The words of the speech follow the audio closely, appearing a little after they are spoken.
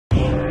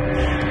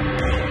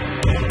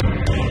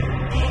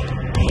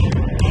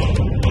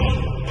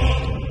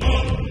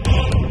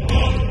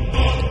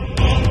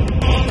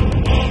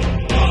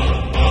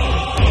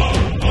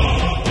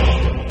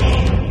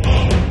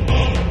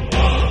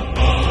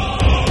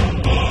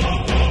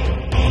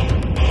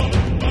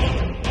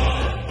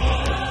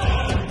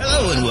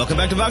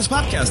Welcome back to Vox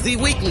Podcast, the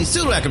weekly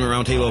pseudo-academic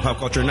roundtable of pop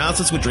culture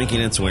analysis with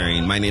drinking and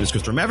swearing. My name is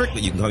Christopher Maverick,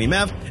 but you can call me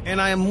Mav, and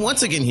I am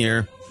once again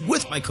here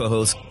with my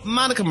co-host,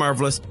 Monica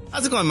Marvelous.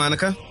 How's it going,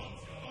 Monica?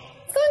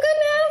 It's going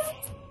good, Mav.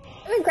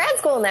 I'm in grad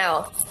school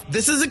now.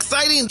 This is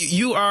exciting.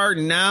 You are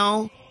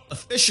now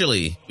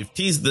officially, we've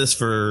teased this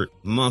for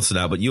months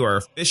now, but you are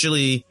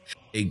officially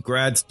a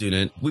grad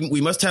student. We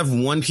must have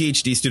one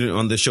PhD student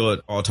on this show at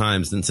all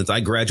times, and since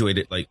I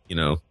graduated,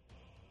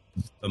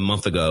 a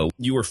month ago,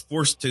 you were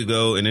forced to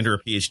go and enter a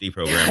PhD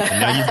program,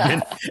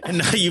 and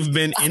now you've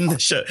been in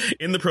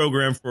the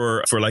program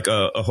for like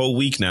a whole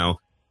week now.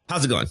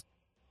 How's it going?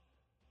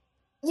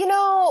 You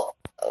know,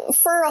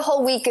 for a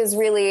whole week is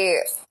really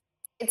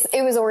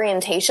it was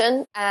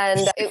orientation, and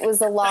it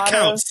was a lot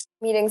of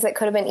meetings that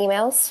could have been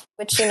emails,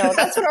 which, you know,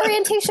 that's what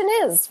orientation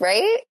is,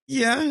 right?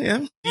 Yeah.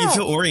 Do you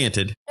feel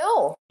oriented?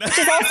 No, which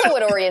is also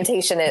what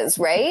orientation is,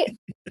 right?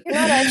 You're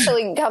not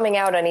actually coming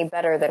out any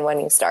better than when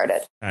you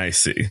started. I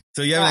see.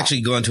 So you haven't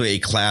actually gone to a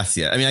class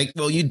yet. I mean,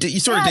 you did. You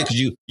sort of did because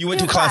you went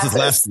to classes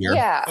last year.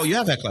 Yeah. Oh, you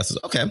have had classes.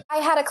 Okay. I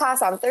had a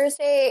class on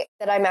Thursday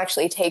that I'm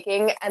actually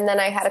taking, and then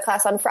I had a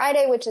class on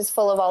Friday, which is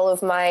full of all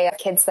of my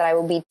kids that I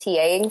will be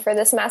TAing for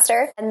this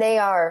semester, and they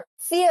are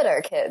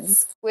theater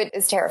kids, which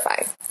is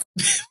terrifying.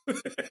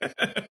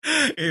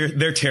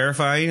 They're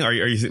terrifying. Are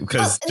you?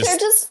 Because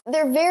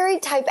they're very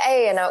type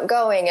A and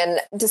outgoing, and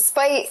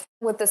despite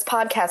what this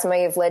podcast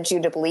may have led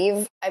you to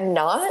believe, I'm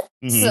not.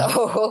 Mm-hmm.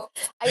 So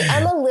I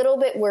am a little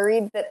bit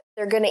worried that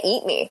they're going to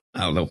eat me.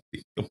 I don't know.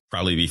 You'll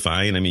probably be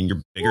fine. I mean,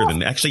 you're bigger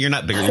than. Actually, you're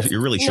not bigger.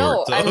 You're really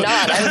short. No, I'm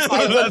not.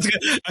 I'm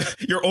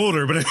you're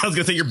older, but I was going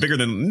to say you're bigger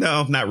than.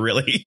 No, not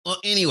really. Well,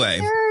 anyway,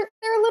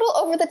 they're a little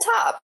over the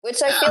top,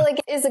 which I feel like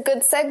is a good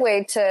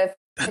segue to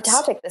the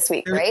topic this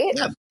week, right?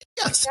 Yeah.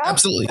 Yes,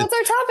 absolutely. That's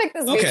our topic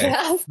this week.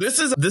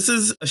 Okay. This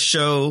is a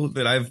show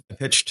that I've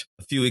pitched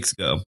a few weeks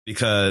ago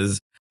because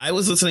I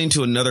was listening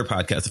to another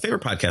podcast, a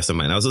favorite podcast of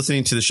mine. I was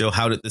listening to the show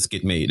How Did This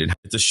Get Made? And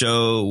it's a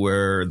show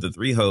where the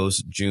three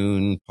hosts,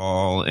 June,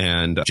 Paul,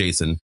 and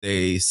Jason,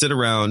 they sit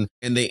around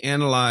and they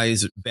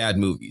analyze bad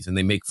movies, and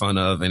they make fun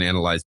of and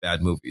analyze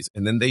bad movies.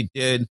 And then they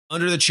did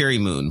Under the Cherry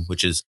Moon,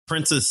 which is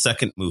Prince's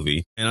second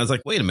movie. And I was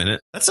like, wait a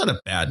minute, that's not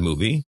a bad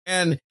movie.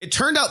 And it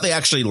turned out they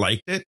actually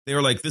liked it. They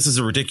were like, this is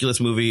a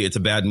ridiculous movie. It's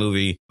a bad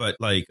movie, but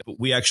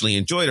we actually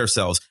enjoyed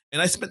ourselves.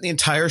 And I spent the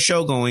entire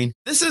show going,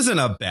 this isn't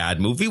a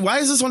bad movie. Why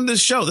is this on this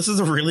show? This is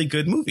a really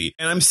good movie.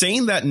 And I'm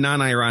saying that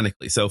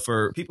non-ironically. So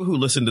for people who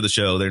listen to the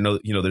show,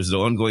 there's the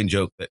ongoing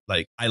joke that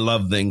I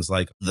love things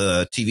like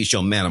the TV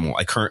show Manimal.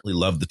 I currently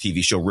love the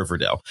TV show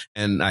Riverdale.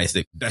 And I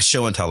think best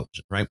show on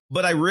television, right?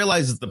 But I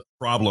realize the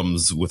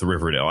problems with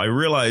Riverdale. I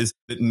realize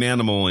that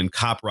Manimal and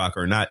Cop Rock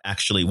are not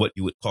actually what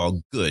you would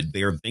call good.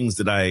 They are things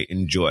that I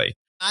enjoy.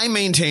 I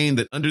maintain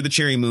that Under the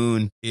Cherry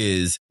Moon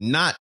is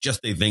not just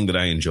a thing that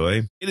I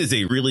enjoy. It is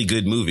a really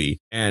good movie,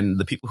 and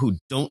the people who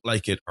don't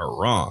like it are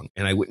wrong.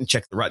 And I went and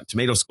checked the Rotten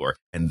Tomato score,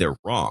 and they're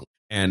wrong.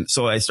 And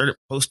so I started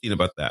posting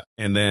about that.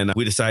 And then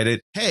we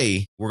decided,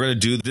 hey, we're going to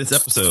do this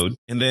episode.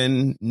 And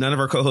then none of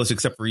our co-hosts,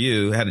 except for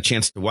you, had a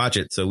chance to watch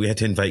it. So we had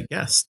to invite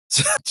guests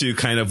to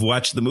kind of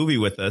watch the movie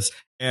with us.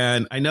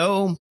 And I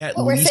know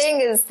what we're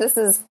saying is this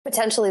is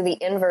potentially the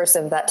inverse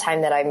of that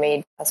time that I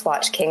made us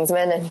watch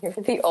Kingsman, and you're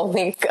the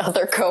only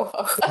other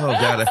co-host. Oh,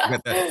 God, I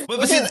forgot that.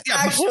 But it's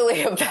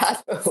actually a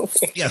bad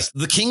movie. Yes,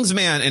 The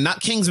Kingsman, and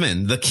not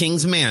Kingsman, The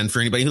Kingsman,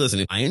 for anybody who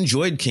listening. I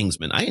enjoyed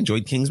Kingsman. I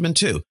enjoyed Kingsman,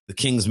 too. The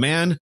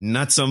Kingsman,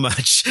 not so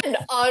much. An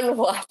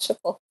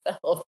unwatchable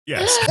film.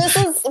 Yes. This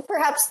is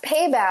perhaps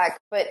payback,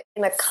 but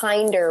in a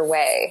kinder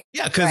way.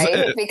 Yeah,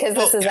 because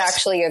this is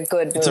actually a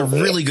good movie. It's a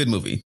really good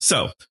movie.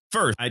 So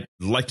first, I'd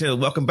like to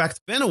welcome back. It's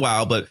been a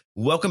while, but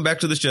welcome back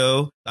to the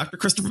show, Dr.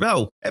 Christopher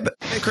Bell.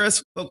 Hey,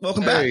 Chris,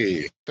 welcome back.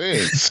 Hey,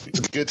 thanks. It's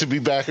good to be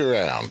back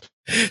around.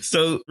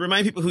 So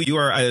remind people who you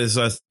are. As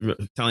I was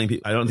telling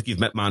people, I don't think you've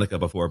met Monica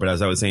before, but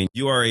as I was saying,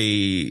 you are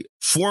a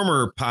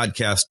former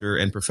podcaster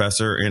and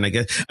professor. And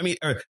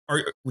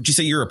would you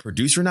say you're a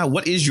producer now?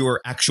 What is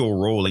your actual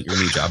role at your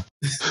new job?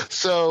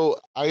 So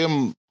I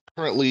am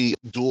currently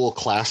dual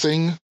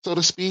classing, so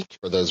to speak.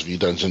 For those of you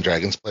Dungeons and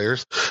Dragons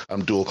players,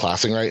 I'm dual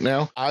classing right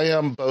now. I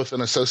am both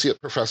an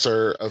associate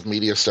professor of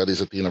media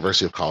studies at the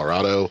University of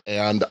Colorado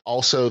and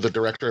also the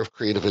director of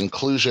creative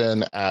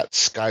inclusion at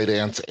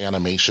Skydance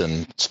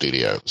Animation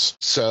Studios.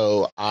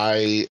 So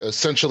I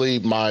essentially,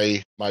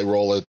 my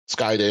role at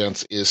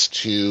Skydance is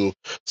to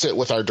sit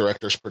with our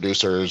directors,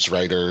 producers,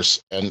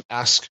 writers, and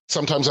ask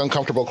sometimes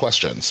uncomfortable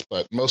questions,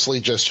 but mostly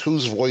just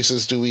whose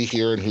voices do we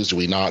hear and whose do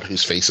we not,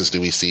 whose faces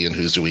do we see and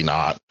whose do we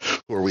not,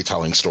 who are we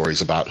telling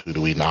stories about, who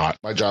do we not.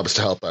 My job is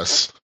to help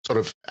us sort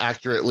of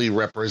accurately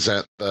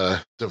represent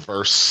the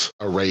diverse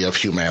array of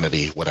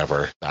humanity,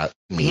 whatever that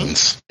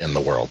means in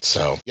the world.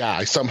 So yeah,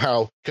 I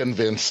somehow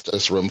convinced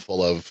this room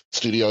full of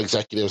studio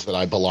executives that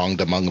I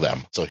belonged among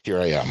them. So here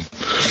I am.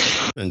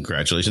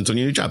 Congratulations on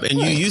your new job. And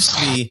you used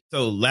to be,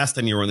 so last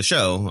time you were on the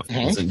show,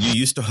 you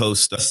used to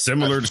host a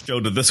similar show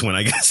to this one,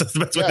 I guess.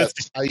 That's what Yes,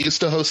 I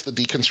used to host the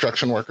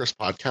Deconstruction Workers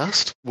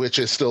podcast, which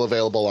is still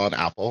available on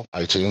Apple,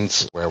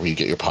 iTunes, wherever you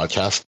get your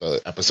podcast.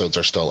 The episodes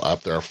are still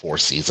up. There are 4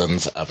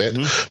 seasons of it.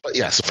 But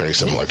yes, very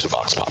similar to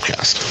Vox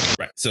Podcast.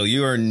 Right. So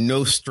you are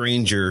no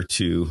stranger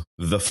to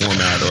the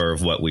format or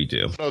of what we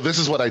do. No, this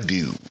is what I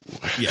do.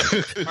 Yeah.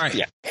 All right.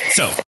 Yeah.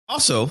 So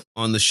also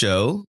on the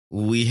show,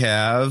 we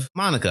have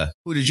Monica.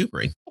 Who did you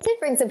bring? I did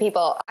bring some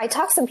people. I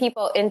talked some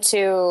people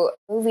into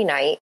movie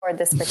night for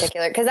this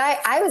particular, because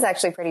I was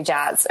actually pretty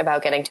jazzed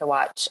about getting to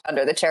watch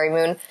Under the Cherry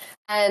Moon.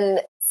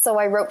 And so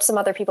I roped some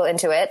other people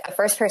into it. The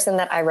first person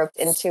that I roped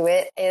into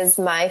it is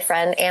my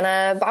friend,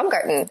 Anna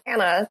Baumgarten.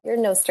 Anna, you're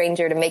no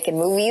stranger to making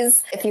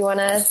movies. If you want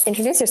to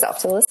introduce yourself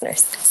to the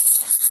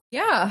listeners.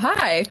 Yeah,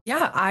 hi.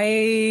 Yeah,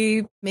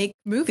 I make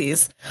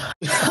movies,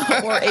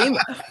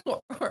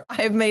 or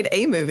I've made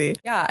a movie.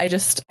 Yeah,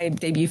 my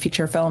debut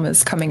feature film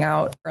is coming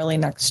out early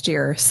next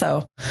year.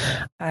 So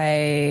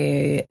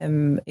I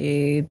am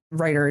a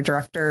writer,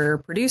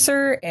 director,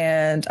 producer,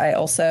 and I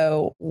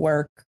also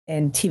work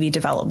in TV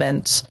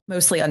development,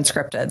 mostly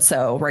unscripted.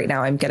 So right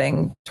now I'm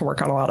getting to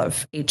work on a lot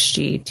of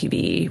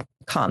HGTV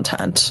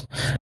content,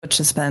 which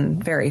has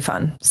been very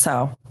fun.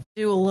 So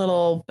do a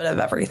little bit of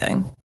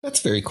everything.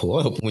 That's very cool.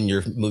 I hope when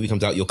your movie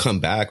comes out, you'll come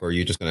back, or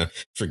you're just going to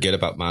forget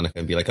about Monica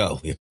and be like,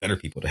 oh, we have better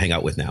people to hang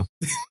out with now.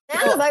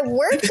 Now I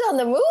worked on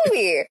the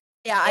movie.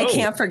 Yeah, I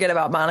can't forget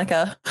about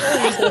Monica.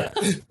 I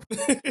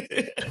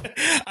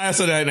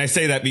also, and I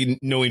say that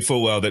knowing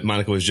full well that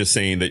Monica was just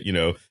saying that,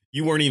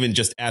 you weren't even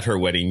just at her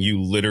wedding.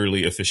 You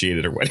literally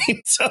officiated her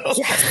wedding. So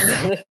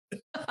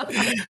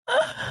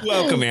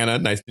welcome, Anna.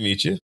 Nice to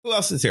meet you. Who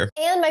else is here?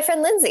 And my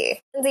friend,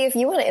 Lindsay. Lindsay, if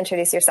you want to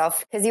introduce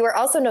yourself, because you are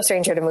also no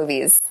stranger to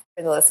movies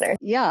for the listener.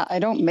 Yeah, I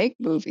don't make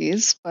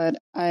movies, but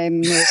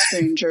I'm no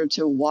stranger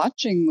to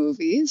watching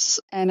movies,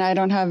 and I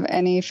don't have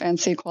any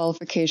fancy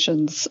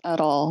qualifications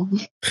at all.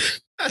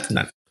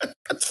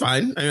 That's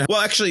fine.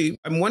 Well, actually,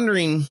 I'm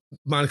wondering,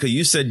 Monica,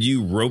 you said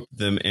you roped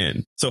them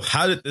in. So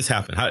how did this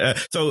happen?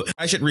 So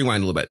I should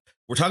rewind a little bit.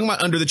 We're talking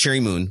about Under the Cherry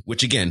Moon,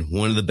 which, again,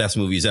 one of the best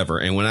movies ever.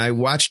 And when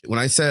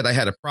I said I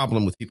had a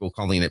problem with people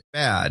calling it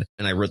bad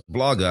and I wrote the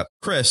blog up,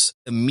 Chris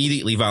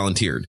immediately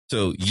volunteered.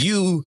 So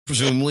you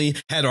presumably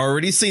had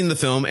already seen the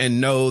film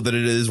and know that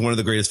it is one of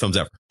the greatest films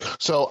ever.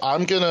 So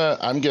I'm gonna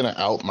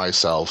out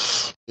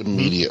myself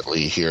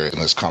immediately here in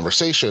this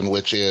conversation,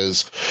 which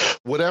is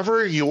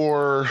whatever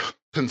your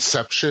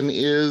conception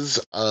is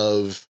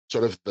of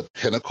sort of the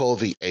pinnacle,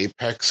 the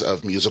apex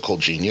of musical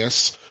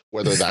genius,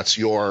 whether that's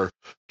your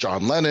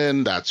John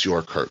Lennon, that's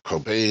your Kurt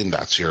Cobain,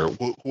 that's your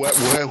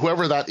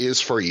whoever that is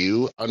for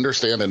you,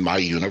 understand in my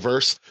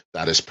universe,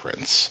 that is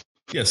Prince.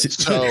 Yes.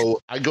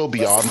 So I go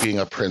beyond being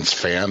a Prince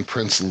fan.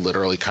 Prince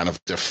literally kind of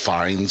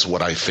defines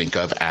what I think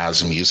of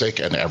as music,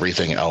 and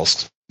everything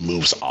else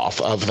moves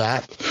off of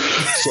that.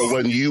 So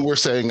when you were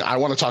saying, I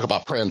want to talk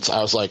about Prince,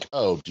 I was like,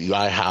 oh, do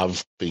I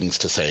have things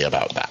to say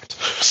about that?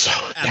 So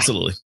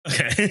absolutely.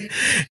 Okay.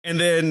 And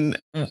then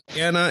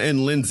Anna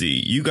and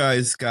Lindsay, you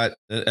guys got,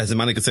 as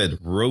Monica said,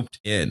 roped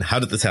in. How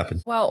did this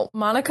happen? Well,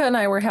 Monica and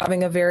I were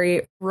having a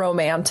very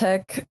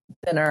romantic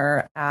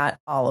dinner at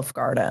Olive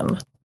Garden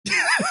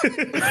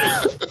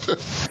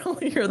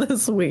earlier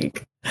this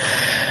week,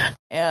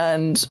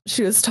 and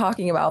she was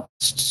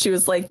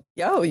like,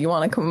 yo, you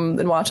want to come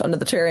and watch Under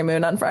the Cherry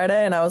Moon on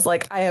Friday? And I was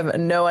like, I have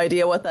no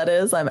idea what that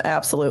is. I'm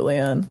absolutely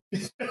in.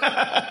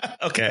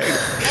 Okay.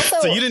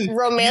 Also, so you didn't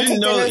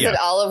dinners at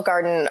Olive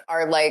Garden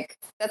are like,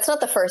 that's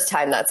not the first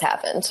time that's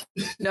happened.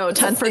 No,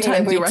 10 for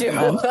 10 we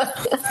recommend.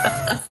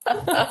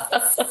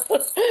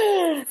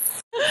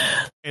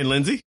 And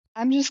Lindsay?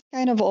 I'm just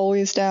kind of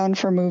always down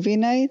for movie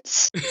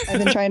nights.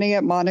 I've been trying to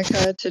get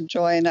Monica to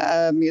join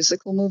a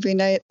musical movie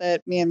night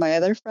that me and my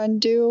other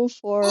friend do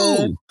for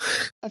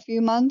a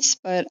few months,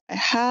 but I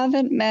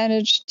haven't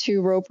managed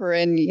to rope her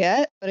in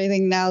yet. But I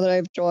think now that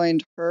I've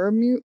joined her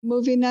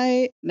movie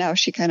night, now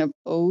she kind of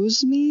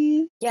owes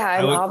me. Yeah,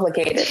 I'm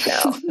obligated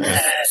now.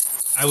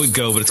 I would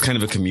go, but it's kind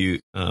of a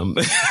commute.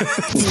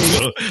 It's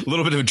a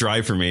little bit of a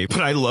drive for me,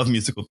 but I love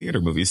musical theater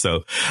movies.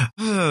 So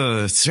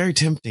it's very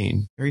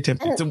tempting. Very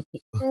tempting. So,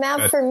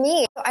 now, for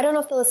me, I don't know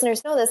if the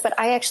listeners know this, but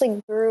I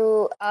actually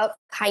grew up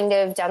kind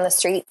of down the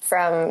street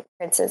from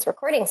Prince's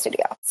recording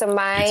studio. So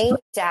my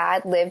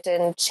dad lived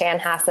in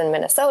Chanhassen,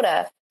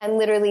 Minnesota, and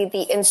literally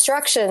the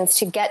instructions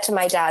to get to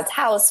my dad's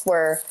house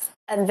were,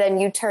 and then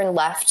you turn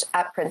left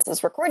at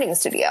Prince's recording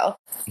studio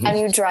and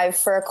you drive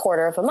for a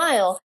quarter of a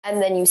mile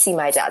and then you see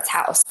my dad's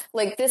house.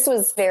 Like, this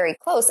was very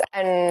close.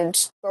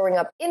 And growing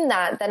up in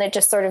that, then it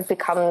just sort of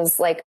becomes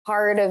like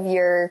part of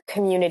your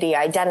community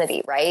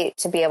identity, right?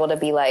 To be able to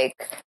be like,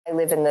 I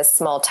live in this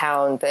small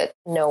town that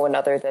no one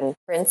other than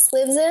Prince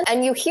lives in.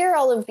 And you hear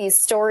all of these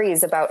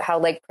stories about how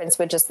like Prince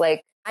would just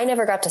like I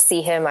never got to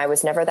see him. I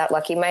was never that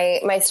lucky.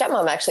 My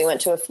stepmom actually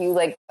went to a few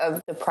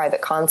of the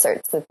private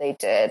concerts that they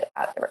did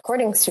at the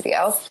recording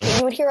studio. And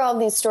you would hear all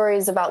these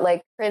stories about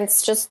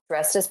Prince just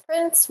dressed as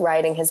Prince,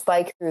 riding his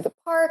bike through the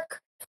park.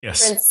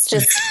 Yes. Prince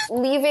just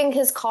leaving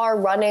his car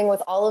running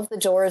with all of the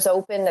doors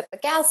open at the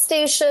gas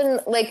station.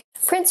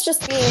 Prince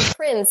just being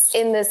Prince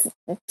in this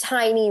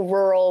tiny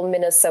rural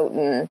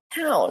Minnesotan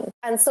town.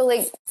 And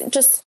so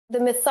just the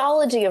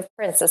mythology of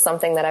Prince is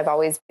something that I've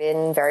always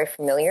been very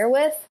familiar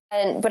with.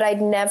 But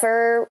I'd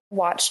never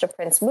watched a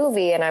Prince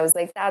movie. And I was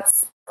like,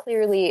 that's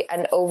clearly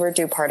an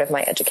overdue part of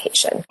my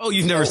education. Oh,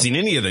 you've never seen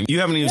any of them. You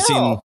haven't even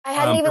seen. I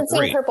hadn't even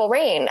seen Rain. Purple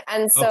Rain.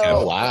 And so, Okay.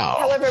 Oh, wow.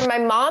 However, my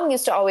mom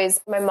is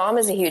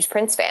a huge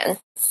Prince fan.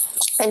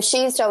 And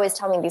she used to always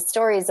tell me these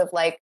stories of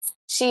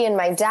she and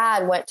my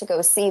dad went to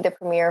go see the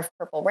premiere of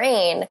Purple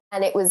Rain.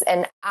 And it was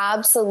an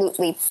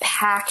absolutely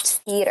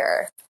packed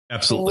theater.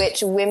 Absolutely. In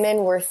which women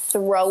were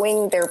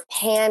throwing their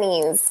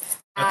panties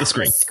at the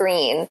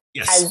screen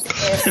Yes.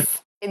 as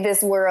if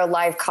this were a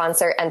live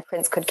concert and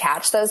Prince could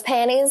catch those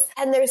panties.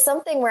 And there's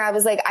something where I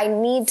was like, I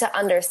need to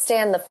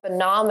understand the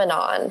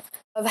phenomenon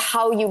of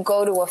how you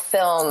go to a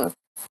film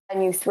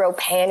and you throw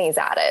panties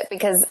at it,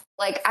 because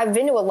I've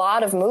been to a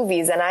lot of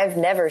movies and I've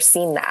never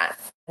seen that.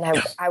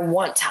 And I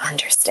want to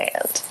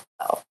understand.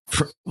 So.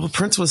 Well,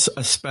 Prince was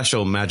a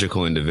special,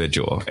 magical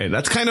individual. And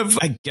that's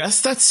I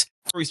guess that's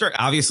where we start.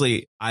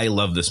 Obviously, I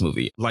love this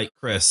movie. Like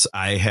Chris,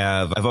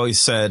 I've always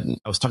said,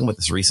 I was talking about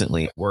this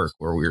recently at work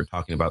where we were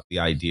talking about the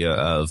idea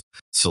of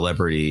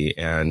celebrity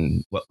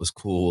and what was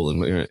cool.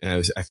 And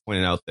I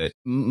pointed out that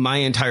my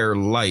entire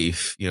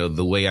life,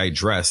 the way I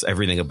dress,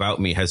 everything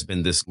about me has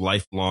been this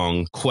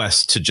lifelong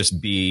quest to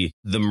just be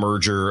the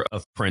merger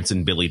of Prince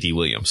and Billy D.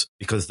 Williams,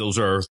 because those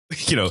are,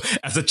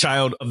 as a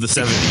child of the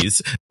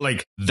 70s,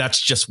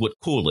 that's just what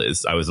cool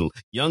is. I was a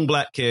young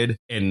black kid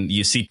and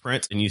you see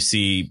Prince and you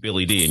see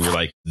Billy D and you're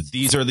like,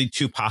 these are the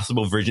two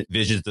possible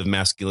visions of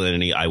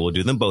masculinity. I will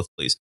do them both,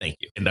 please. Thank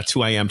you. And that's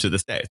who I am to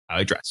this day. How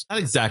I dress. Not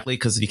exactly,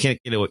 because you can't,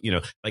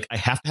 I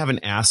have to have an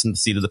ass in the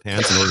seat of the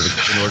pants in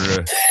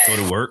order to go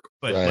to work.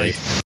 But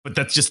right. But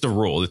that's just a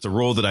rule. It's a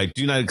rule that I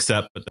do not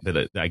accept, but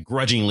that I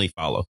grudgingly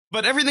follow.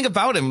 But everything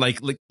about him,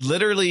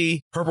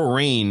 literally Purple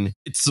Rain,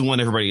 it's the one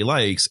everybody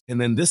likes.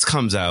 And then this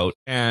comes out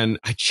and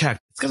I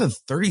checked, it's got a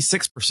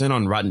 36%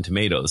 on Rotten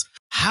Tomatoes.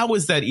 How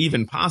is that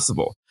even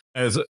possible?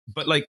 So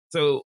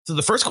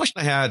the first question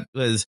I had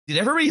was, did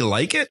everybody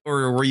like it,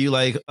 or were you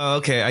like, oh,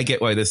 okay, I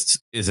get why this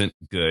isn't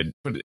good?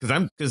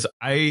 Because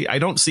I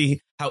don't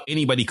see how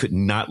anybody could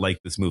not like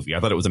this movie.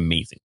 I thought it was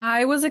amazing.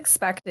 I was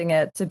expecting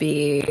it to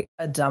be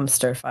a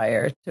dumpster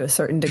fire to a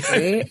certain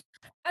degree.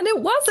 And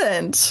it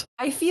wasn't.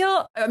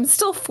 I'm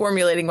still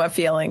formulating my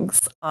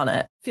feelings on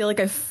it. I feel like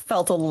I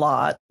felt a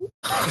lot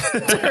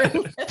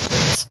during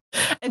it.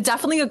 And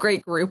definitely a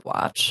great group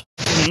watch.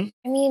 Mm-hmm.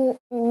 I mean,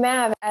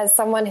 Mav, as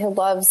someone who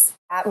loves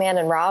Batman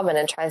and Robin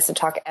and tries to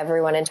talk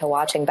everyone into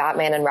watching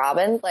Batman and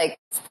Robin,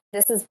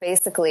 this is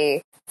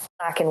basically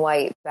black and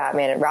white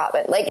Batman and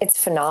Robin.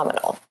 It's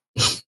phenomenal.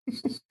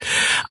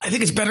 I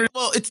think it's better.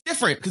 Well, it's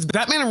different because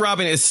Batman and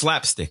Robin is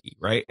slapsticky,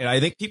 right? And I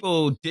think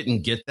people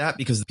didn't get that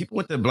because people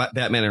went to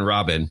Batman and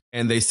Robin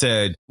and they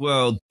said,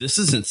 well, this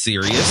isn't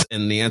serious.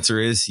 And the answer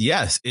is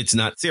yes, it's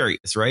not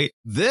serious, right?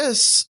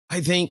 This, I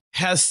think,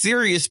 has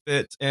serious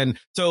bits. And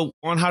so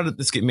on How Did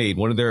This Get Made?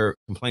 One of their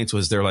complaints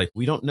was they're like,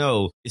 we don't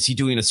know. Is he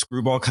doing a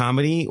screwball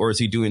comedy or is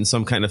he doing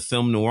some kind of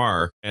film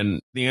noir? And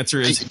the answer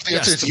is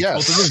yes.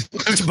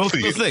 Both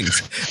of those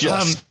things.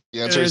 Yes.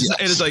 The answer is yes.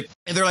 And it's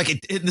and they're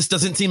like, this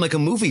doesn't seem like a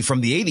movie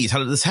from the 80s. How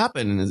did this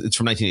happen? And it's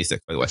from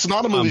 1986, by the way. It's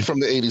not a movie from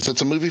the 80s.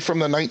 It's a movie from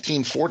the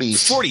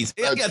 1940s. 40s.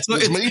 Yeah, it's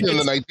made in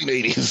the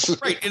 1980s.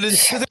 Right. And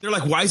they're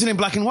like, why is it in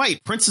black and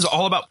white? Prince is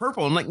all about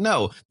purple. I'm like,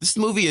 no, this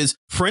movie is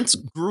Prince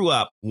grew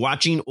up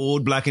watching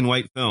old black and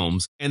white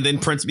films. And then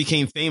Prince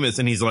became famous.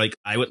 And he's like,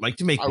 I would like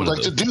to make one of those. I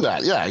would like to do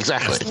that. Yeah,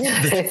 exactly.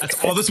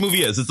 That's all this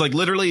movie is. It's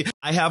literally,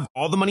 I have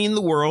all the money in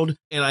the world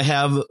and I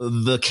have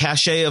the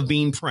cachet of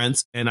being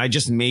Prince. And I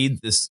just made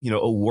this,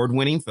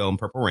 award-winning film,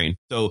 Purple Rain.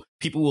 So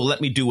people will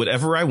let me do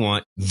whatever I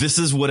want. This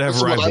is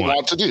whatever I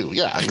want to do.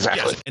 Yeah,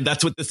 exactly. Yes. And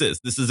that's what this is.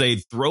 This is a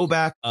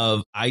throwback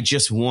of, I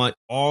just want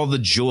all the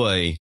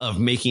joy of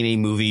making a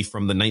movie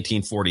from the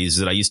 1940s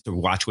that I used to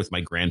watch with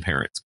my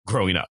grandparents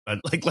growing up.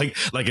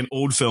 Like an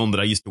old film that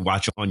I used to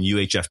watch on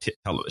UHF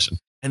television.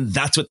 And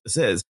that's what this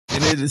is.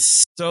 And it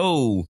is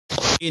so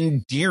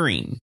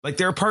endearing.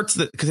 There are parts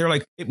that, because they're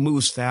like, it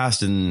moves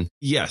fast. And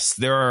yes,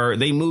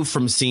 they move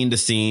from scene to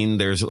scene.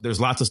 There's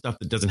lots of stuff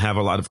that doesn't have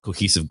a lot of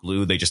cohesive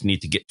glue. They just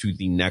need to get to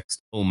the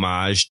next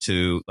homage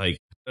to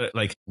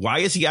why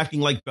is he acting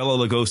like Bela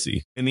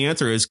Lugosi? And the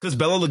answer is because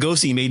Bela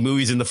Lugosi made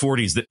movies in the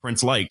 40s that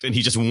Prince liked, and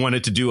he just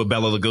wanted to do a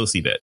Bela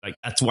Lugosi bit.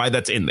 That's why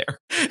that's in there.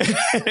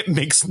 It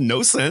makes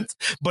no sense,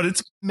 but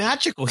it's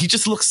magical. He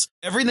just looks,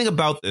 everything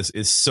about this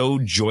is so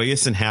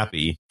joyous and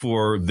happy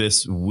for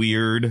this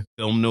weird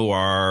film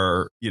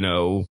noir,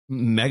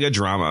 mega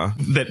drama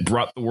that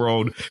brought the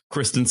world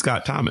Kristen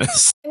Scott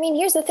Thomas. I mean,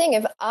 here's the thing.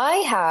 If I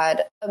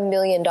had $1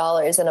 million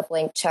in a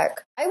blank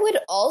check, I would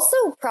also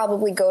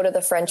probably go to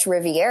the French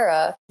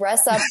Riviera,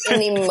 dress up in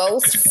the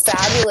most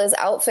fabulous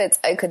outfits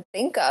I could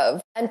think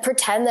of, and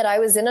pretend that I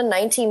was in a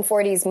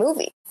 1940s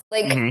movie.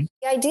 Like,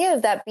 the idea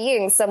of that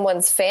being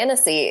someone's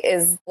fantasy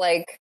is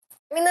like,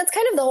 I mean, that's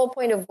kind of the whole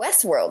point of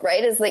Westworld,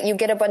 right? Is that you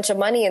get a bunch of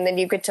money and then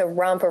you get to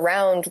romp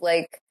around,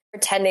 like,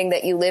 pretending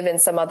that you live in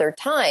some other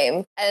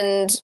time.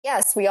 And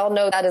yes, we all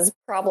know that is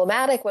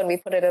problematic when we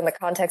put it in the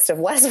context of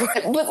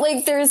Westworld. But,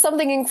 like, there's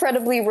something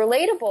incredibly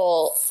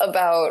relatable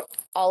about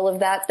all of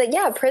that. That,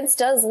 yeah, Prince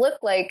does look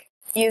like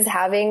he is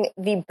having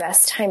the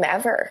best time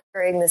ever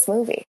during this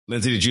movie.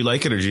 Lindsay, did you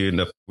like it,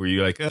 or were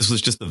you like, this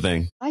was just a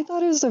thing? I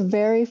thought it was a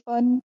very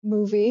fun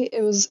movie.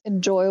 It was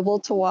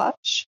enjoyable to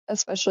watch,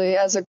 especially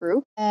as a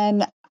group.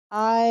 And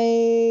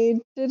I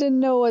didn't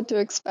know what to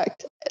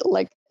expect.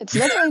 Like, it's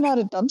definitely not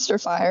a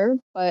dumpster fire,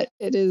 but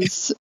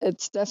it's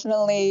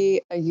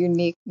definitely a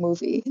unique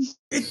movie.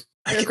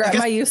 I regret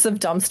my use of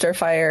dumpster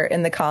fire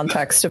in the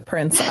context of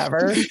Prince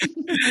ever,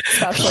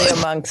 especially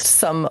amongst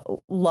some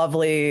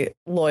lovely,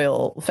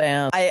 loyal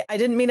fans. I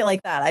didn't mean it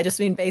like that. I just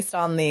mean based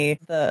on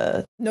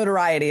the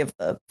notoriety of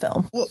the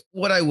film. Well,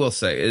 what I will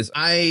say is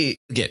I'm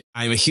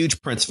a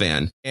huge Prince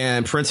fan,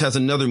 and Prince has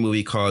another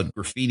movie called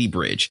Graffiti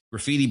Bridge.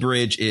 Graffiti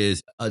Bridge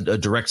is a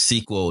direct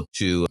sequel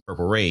to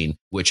Purple Rain,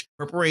 which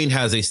Purple Rain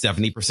has a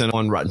 70%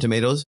 on Rotten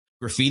Tomatoes.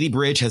 Graffiti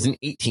Bridge has an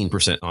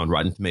 18% on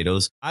Rotten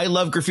Tomatoes. I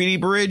love Graffiti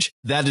Bridge.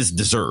 That is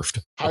deserved.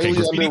 Highly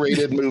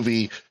underrated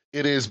movie.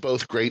 It is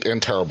both great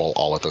and terrible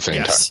all at the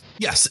same time.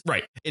 Yes,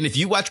 right. And if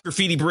you watch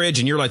Graffiti Bridge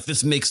and you're like,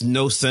 this makes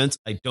no sense,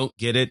 I don't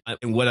get it,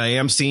 and what I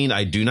am seeing,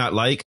 I do not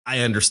like, I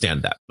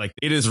understand that. Like,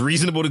 it is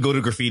reasonable to go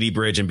to Graffiti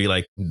Bridge and be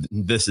like,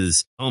 this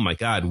is, oh my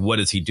God, what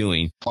is he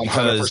doing?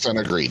 100%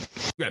 agreed.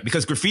 Yeah,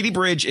 because Graffiti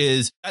Bridge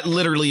that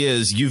literally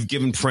is, you've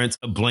given Prince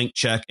a blank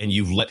check and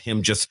you've let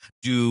him just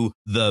do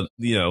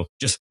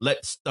just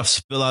let stuff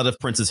spill out of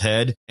Prince's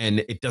head, and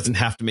it doesn't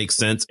have to make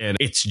sense, and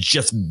it's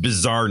just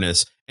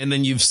bizarreness. And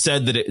then you've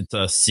said that it's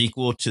a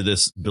sequel to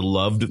this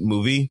beloved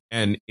movie,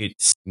 and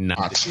it's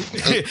not.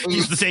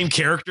 He's the same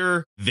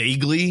character,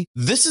 vaguely.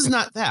 This is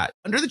not that.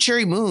 Under the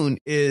Cherry Moon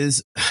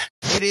there's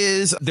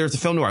a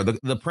film noir.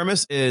 The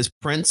premise is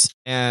Prince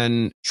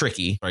and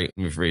Tricky, right?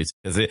 Let me rephrase,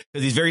 because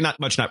he's very not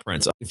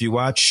Prince. If you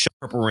watch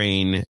Purple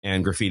Rain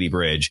and Graffiti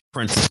Bridge,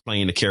 Prince is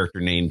playing a character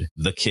named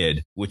The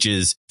Kid, which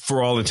is,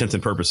 for all intents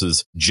and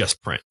purposes,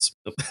 just Prince.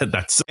 And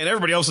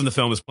everybody else in the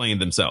film is playing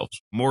themselves.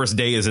 Morris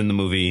Day is in the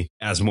movie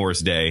as Morris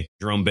Day.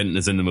 Jerome Benton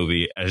is in the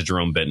movie as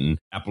Jerome Benton.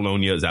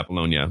 Apollonia is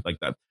Apollonia, like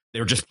that.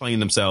 They're just playing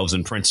themselves,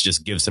 and Prince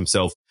just gives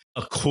himself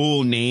a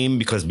cool name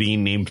because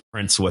being named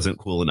Prince wasn't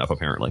cool enough,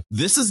 apparently.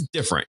 This is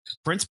different.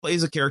 Prince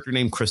plays a character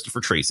named Christopher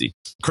Tracy.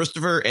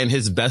 Christopher and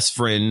his best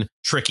friend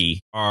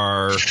Tricky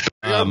are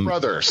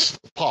brothers.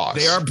 Pause.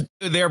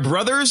 They are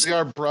brothers. They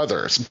are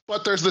brothers,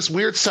 but there's this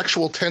weird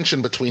sexual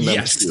tension between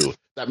them too.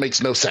 That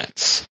makes no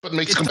sense, but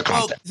makes complete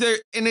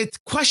sense. And it's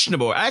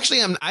questionable.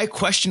 Actually, I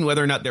question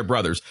whether or not they're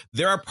brothers.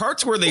 There are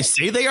parts where they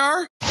say they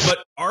are,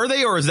 but are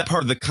they, or is that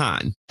part of the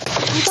con? I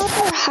thought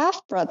they're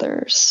half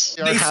brothers.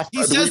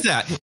 He says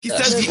that. He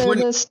says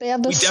they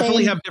have the same.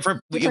 Definitely have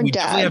different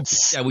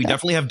dads. We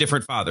definitely have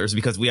different fathers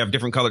because we have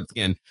different colored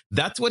skin.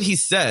 That's what he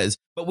says,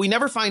 but we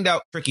never find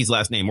out Tricky's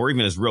last name or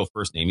even his real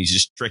first name. He's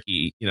just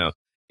Tricky,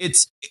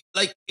 It's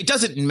like, it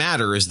doesn't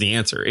matter is the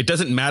answer. It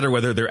doesn't matter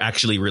whether they're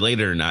actually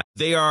related or not.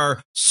 They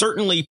are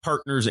certainly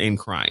partners in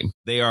crime.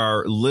 They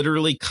are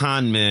literally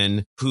con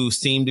men who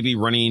seem to be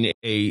running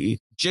a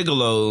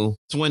gigolo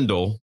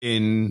swindle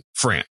in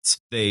France.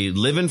 They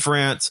live in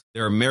France.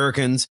 They're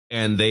Americans,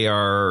 and they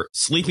are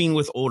sleeping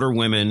with older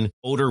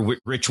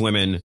rich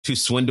women to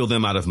swindle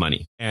them out of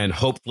money and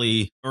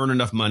hopefully earn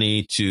enough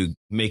money to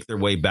make their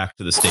way back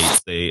to the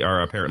States. They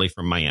are apparently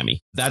from Miami.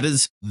 That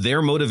is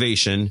their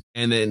motivation.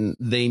 And then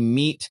they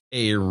meet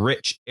a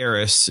rich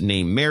heiress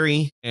named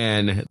Mary.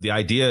 And the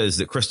idea is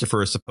that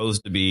Christopher is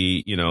supposed to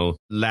be,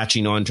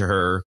 latching onto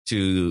her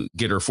to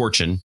get her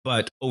fortune.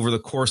 But over the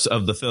course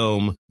of the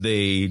film,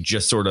 they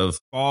just sort of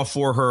fall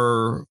for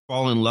her,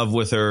 fall in love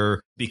with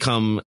her,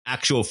 become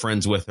actual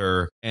friends with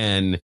her.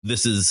 And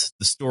this is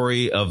the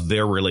story of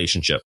their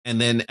relationship. And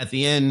then at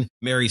the end,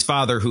 Mary's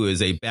father, who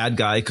is a bad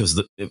guy,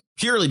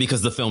 purely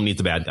because the film needs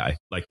a bad guy.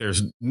 Like,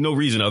 there's no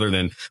reason other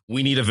than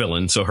we need a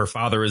villain. So her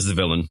father is the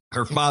villain.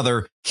 Her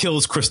father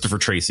kills Christopher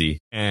Tracy,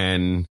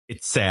 and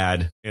it's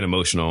sad and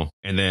emotional.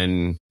 And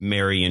then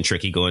Mary and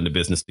Tricky go into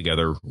business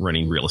together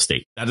running real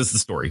estate. That is the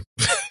story.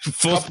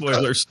 Full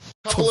spoilers.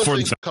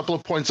 Couple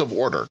of points of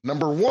order.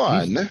 Number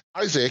one,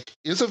 Isaac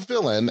is a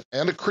villain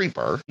and a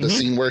creeper. The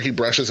scene where he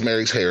brushes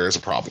Mary's hair is a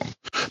problem.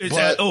 We'll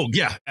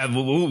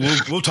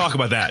talk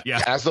about that.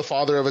 Yeah. As the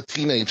father of a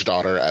teenage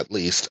daughter, at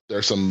least,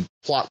 there's some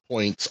plot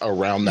points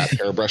around that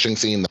hairbrushing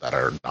scene that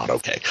are not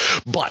okay.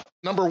 But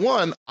number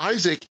one,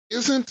 Isaac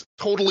isn't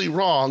totally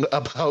wrong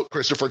about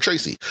Christopher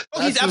Tracy.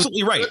 Oh, he's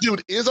absolutely right. That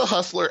dude is a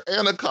hustler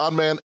and a con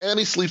man, and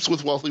he sleeps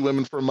with wealthy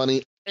women for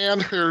money,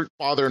 and her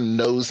father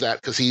knows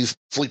that because he's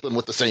sleeping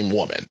with the same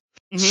woman.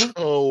 Mm-hmm.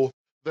 So,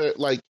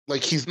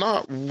 he's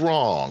not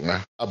wrong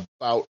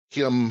about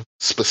him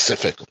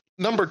specifically.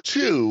 Number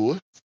two,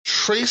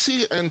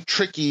 Tracy and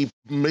Tricky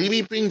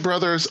maybe being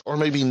brothers or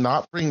maybe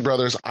not being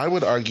brothers, I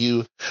would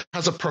argue,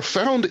 has a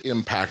profound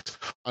impact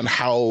on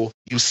how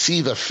you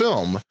see the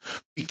film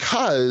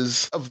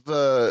because of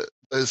the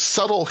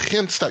subtle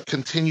hints that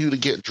continue to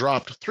get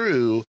dropped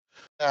through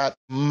that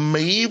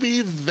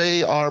maybe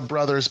they are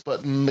brothers,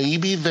 but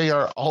maybe they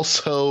are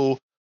also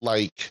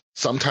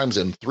sometimes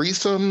in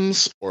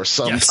threesomes or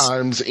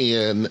sometimes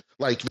in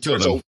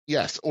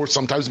or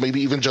sometimes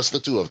maybe even just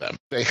the two of them.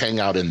 They hang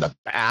out in the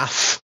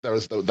bath. There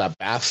was that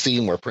bath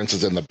scene where Prince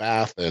is in the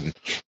bath and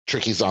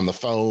Tricky's on the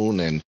phone,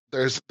 and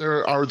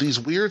there are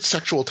these weird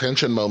sexual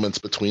tension moments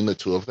between the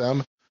two of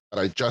them that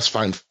I just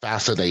find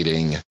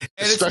fascinating, and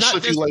especially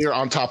if you layer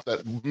on top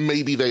that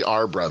maybe they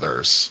are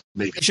brothers.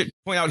 Maybe I should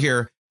point out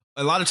here,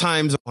 a lot of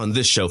times on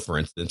this show, for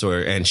instance,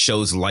 and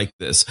shows like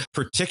this,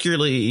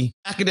 particularly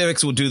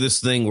academics will do this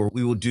thing where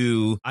we will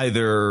do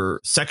either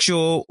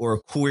sexual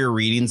or queer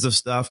readings of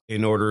stuff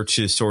in order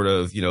to sort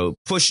of,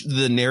 push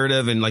the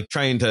narrative and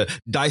trying to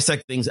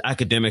dissect things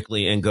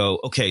academically and go,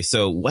 okay,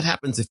 so what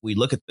happens if we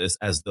look at this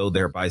as though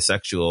they're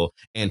bisexual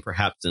and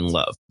perhaps in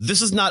love?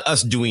 This is not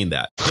us doing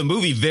that. The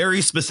movie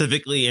very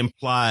specifically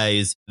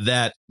implies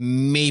that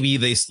maybe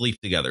they sleep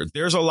together.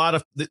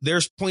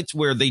 There's points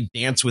where they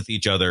dance with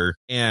each other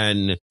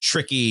and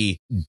Tricky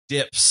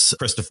dips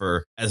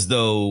Christopher as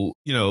though,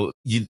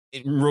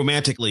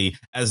 romantically,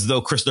 as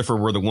though Christopher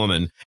were the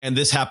woman. And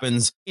this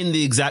happens in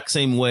the exact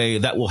same way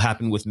that will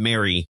happen with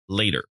Mary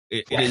later.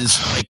 It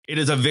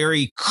is a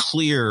very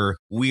clear,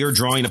 we are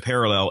drawing a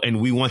parallel and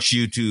we want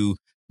you to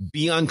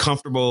be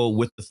uncomfortable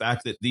with the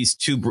fact that these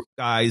two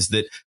guys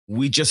that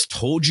we just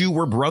told you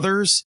were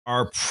brothers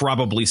are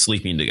probably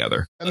sleeping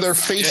together. And their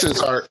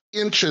faces are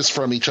inches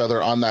from each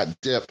other on that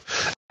dip,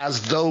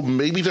 as though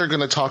maybe they're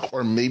going to talk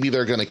or maybe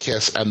they're going to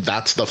kiss. And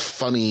that's the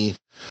funny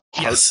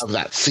part of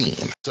that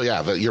scene. So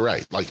yeah, you're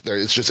right.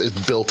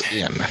 It's built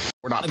in.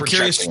 We're not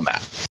projecting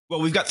that.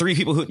 Well, we've got three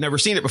people who've never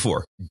seen it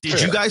before.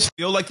 Did you guys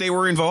feel like they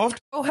were involved?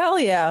 Oh, hell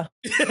yeah.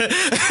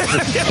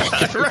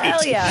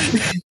 Hell yeah.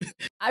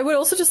 I would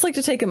also just like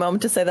to take a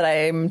moment to say that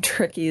I'm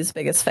Tricky's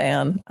biggest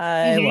fan.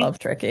 I love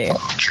Tricky.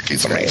 Oh,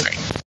 Tricky's amazing.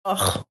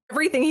 Oh,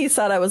 everything he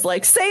said, I was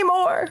like, say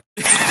more.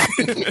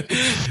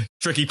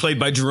 Tricky, played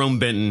by Jerome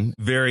Benton,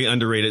 very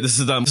underrated. This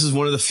is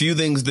one of the few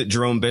things that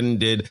Jerome Benton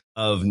did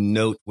of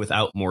note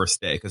without Morris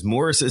Day, because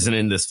Morris isn't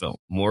in this film.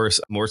 Morris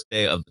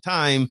Day of the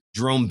time,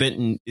 Jerome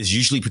Benton is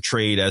usually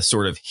portrayed as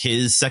sort of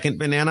his second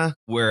banana,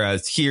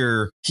 whereas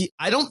here,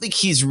 I don't think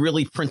he's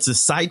really Prince's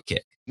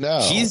sidekick. No,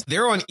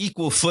 they're on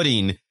equal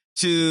footing.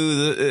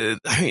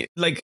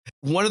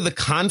 One of the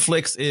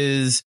conflicts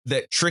is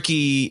that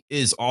Tricky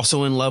is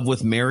also in love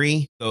with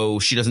Mary, though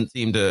she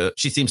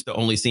seems to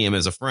only see him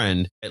as a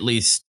friend, at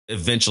least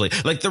eventually.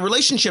 The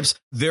relationships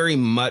very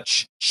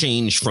much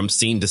change from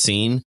scene to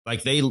scene.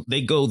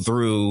 They go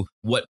through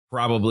what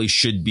probably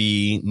should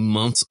be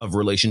months of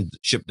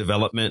relationship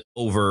development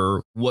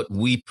over what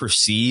we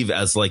perceive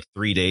as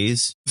 3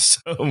 days.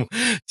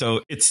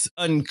 So it's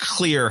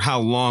unclear how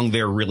long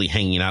they're really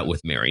hanging out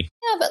with Mary.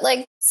 Yeah,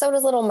 but so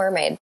does Little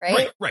Mermaid,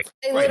 right? Right.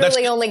 They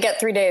literally only get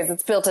 3 days.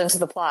 It's built into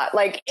the plot.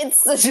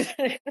 It's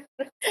right.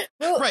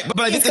 But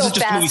I think this is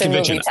just movie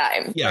convention.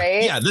 Time, yeah,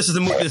 right? Yeah. This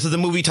is a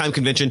movie time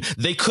convention.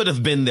 They could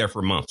have been there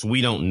for months.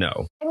 We don't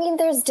know. I mean,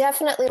 there's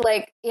definitely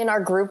in our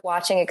group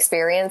watching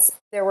experience,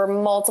 there were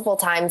multiple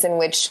times in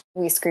which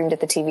we screamed at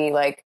the TV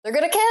they're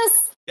gonna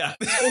kiss. Yeah,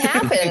 it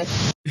happened.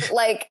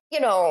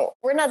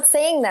 We're not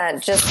saying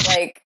that just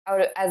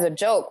out as a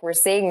joke. We're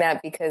saying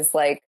that because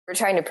we're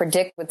trying to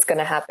predict what's going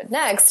to happen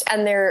next.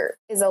 And there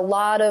is a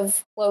lot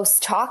of close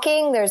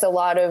talking. There's a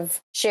lot of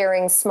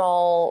sharing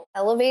small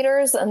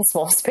elevators and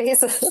small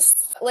spaces.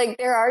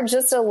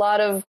 There's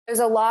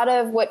a lot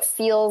of what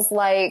feels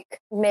like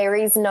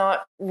Mary's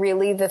not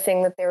really the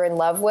thing that they're in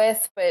love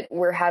with, but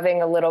we're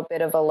having a little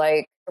bit of a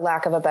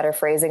lack of a better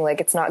phrasing,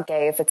 it's not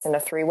gay if it's in a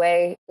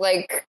three-way,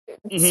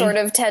 sort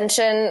of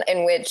tension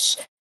in which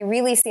he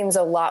really seems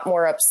a lot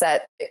more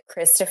upset that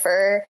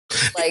Christopher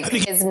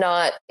is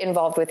not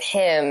involved with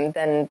him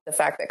than the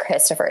fact that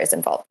Christopher is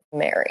involved with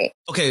Mary.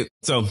 Okay,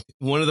 so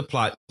one of the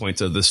plot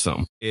points of this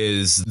film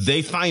is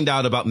they find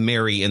out about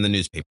Mary in the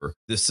newspaper.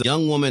 This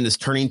young woman is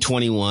turning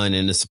 21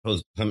 and is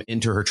supposed to come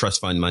into her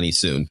trust fund money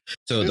soon.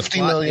 So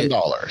 $50 million.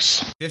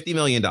 $50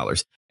 million.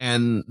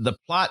 And the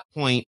plot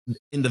point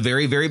in the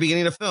very, very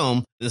beginning of the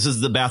film, this is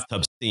the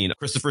bathtub scene.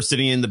 Christopher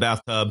sitting in the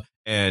bathtub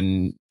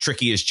and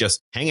Tricky is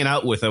just hanging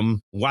out with him,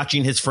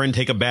 watching his friend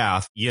take a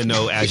bath,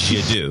 as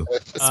you do.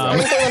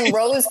 Sprinkling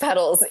rose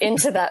petals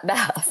into that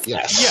bath.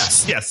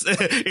 Yes.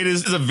 It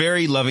is a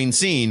very loving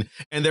scene.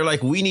 And they're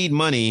like, we need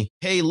money.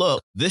 Hey,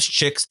 look, this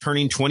chick's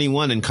turning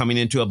 21 and coming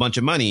into a bunch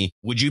of money.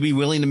 Would you be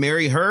willing to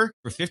marry her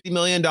for $50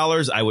 million?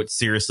 I would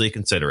seriously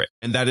consider it.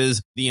 And that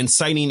is the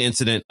inciting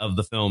incident of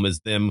the film, is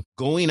them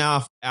going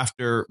off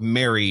after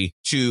Mary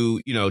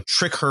to,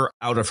 trick her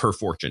out of her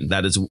fortune.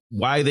 That is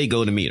why they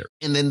go to meet her.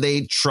 And then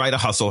they try to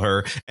hustle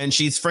her, and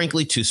she's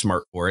frankly too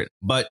smart for it,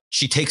 but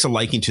she takes a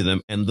liking to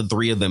them, and the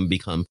three of them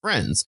become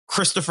friends.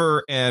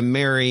 Christopher and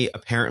Mary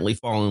apparently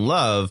fall in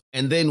love,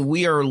 and then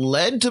we are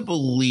led to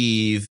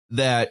believe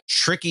that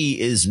Tricky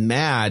is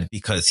mad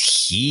because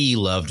he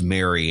loved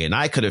Mary and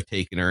I could have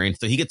taken her, and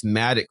so he gets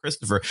mad at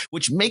Christopher,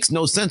 which makes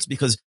no sense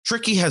because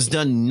Tricky has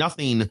done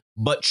nothing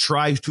but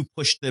try to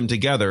push them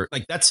together.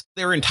 Like, that's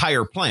their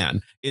entire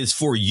plan, is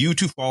for you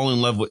to fall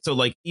in love with. So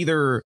like,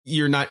 either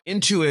you're not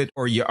into it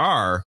or you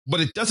are, but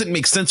it doesn't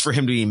make sense for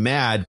him to be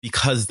mad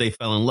because they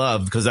fell in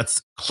love, because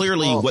that's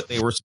clearly what they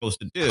were supposed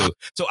to do.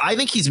 So I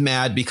think he's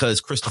mad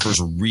because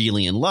Christopher's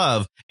really in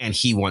love and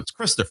he wants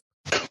Christopher.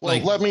 Well,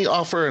 let me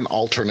offer an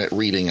alternate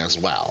reading as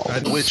well,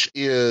 which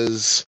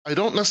is, I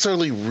don't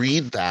necessarily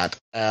read that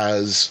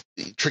as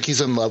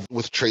Tricky's in love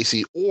with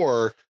Tracy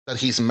or that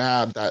he's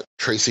mad that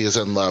Tracy is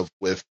in love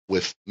with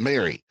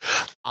Mary.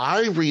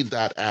 I read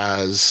that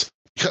as,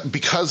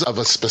 because of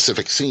a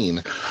specific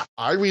scene,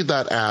 I read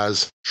that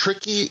as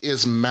Tricky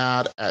is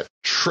mad at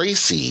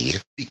Tracy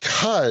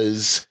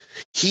because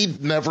he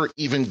never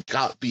even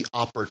got the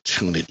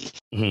opportunity.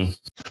 Mm-hmm.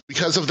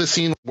 Because of the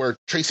scene where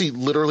Tracy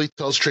literally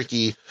tells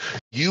Tricky,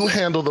 you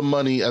handle the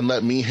money and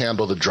let me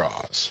handle the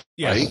draws.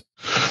 Yeah. Right?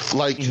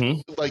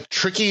 Like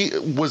Tricky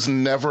was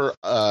never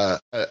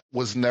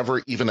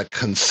even a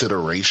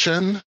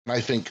consideration. And I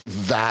think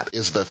that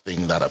is the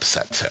thing that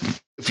upsets him.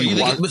 So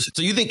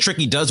you think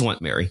Tricky does want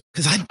Mary?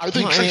 Because I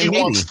think Tricky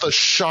wants the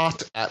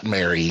shot at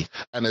Mary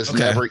and is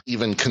never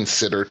even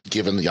considered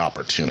given the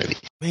opportunity.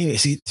 Maybe.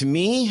 See, to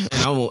me,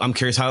 and I'm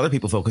curious how other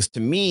people focus. To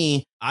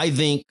me, I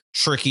think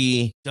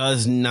Tricky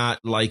does not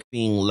like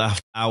being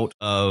left out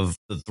of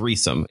the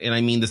threesome. And I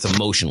mean this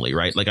emotionally,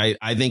 right? Like, I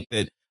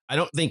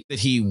don't think that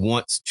he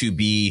wants to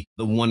be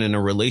the one in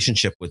a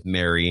relationship with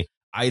Mary.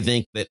 I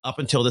think that up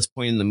until this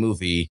point in the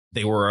movie,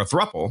 they were a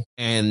throuple.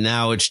 And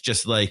now it's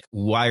just like,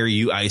 why are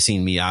you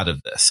icing me out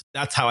of this?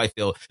 That's how I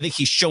feel. I think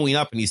he's showing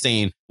up and he's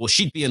saying, well,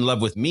 she'd be in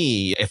love with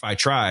me if I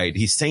tried.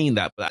 He's saying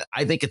that, but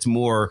I think it's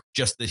more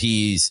just that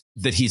he's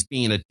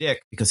being a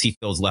dick because he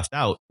feels left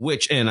out,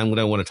 and I'm going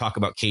to want to talk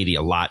about Katie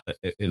a lot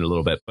in a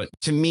little bit. But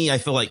to me, I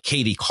feel like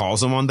Katie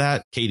calls him on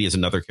that. Katie is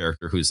another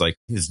character who's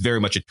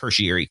very much a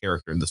tertiary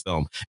character in this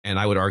film. And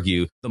I would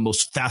argue the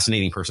most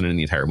fascinating person in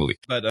the entire movie.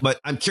 But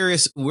I'm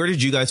curious, where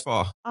did you guys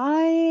fall?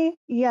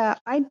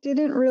 I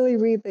didn't really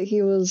read that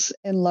he was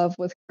in love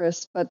with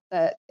Chris, but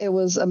that it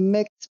was a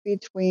mix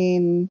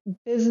between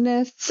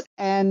business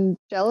and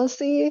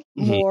jealousy.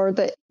 More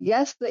that,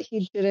 yes, that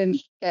he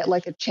didn't get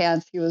like a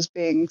chance. He was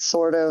being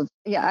sort of,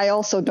 I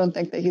also don't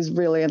think that he's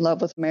really in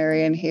love with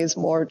Mary, and he's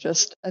more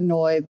just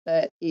annoyed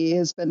that he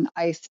has been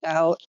iced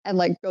out and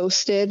like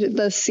ghosted.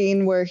 The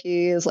scene where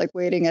he is like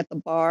waiting at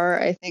the bar,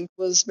 I think,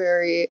 was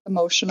very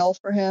emotional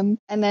for him.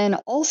 And then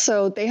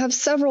also they have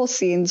several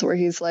scenes where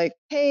he's like,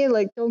 hey,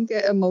 like, don't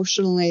get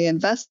emotionally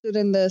invested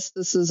in this.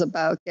 This is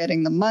about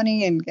getting the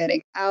money and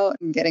getting out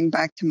and getting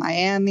back to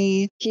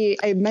Miami.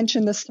 I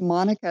mentioned this to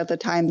Monica at the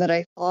time, that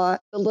I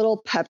thought the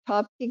little pep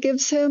talk he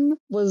gives him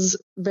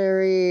was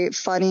very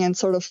funny and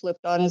sort of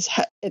flipped on its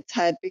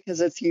head,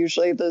 because it's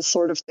usually the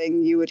sort of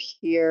thing you would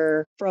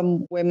hear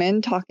from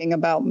women talking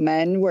about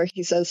men, where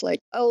he says like,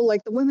 oh,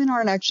 like the women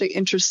aren't actually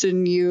interested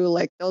in you.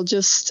 Like, they'll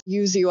just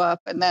use you up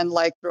and then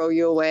like throw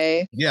you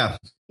away. Yeah.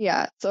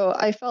 Yeah, so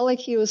I felt like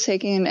he was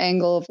taking an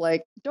angle of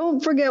like,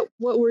 don't forget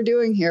what we're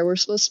doing here. We're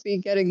supposed to be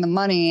getting the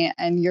money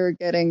and you're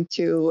getting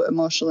too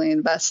emotionally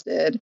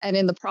invested. And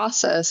in the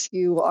process,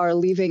 you are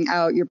leaving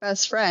out your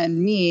best friend,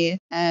 me,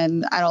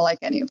 and I don't like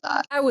any of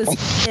that. I was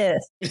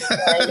pissed.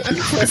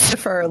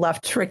 Christopher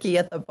left Tricky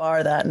at the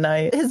bar that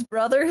night. His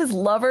brother, his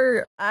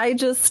lover, I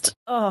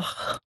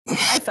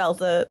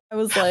felt it. I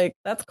was like,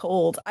 that's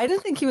cold. I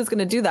didn't think he was going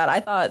to do that. I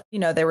thought,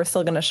 they were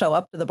still going to show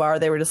up to the bar.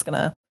 They were just going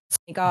to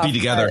sneak off. Be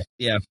together.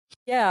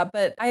 Yeah,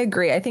 but I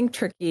agree. I think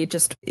Tricky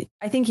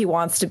I think he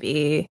wants to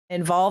be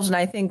involved. And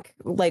I think,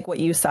 like what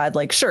you said,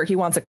 like, sure, he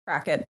wants a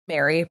crack at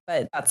Mary,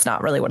 but that's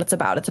not really what it's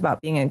about. It's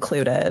about being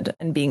included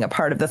and being a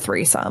part of the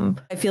threesome.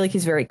 I feel like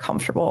he's very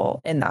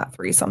comfortable in that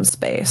threesome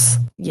space.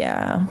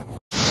 Yeah.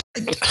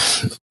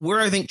 where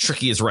I think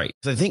Tricky is right,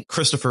 because I think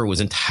Christopher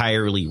was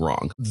entirely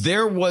wrong.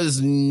 There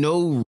was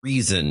no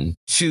reason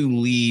to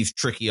leave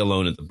Tricky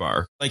alone at the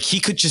bar. Like, he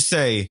could just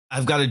say,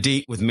 I've got a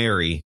date with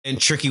Mary. And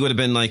Tricky would have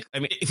been like, I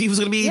mean, if he was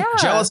going to be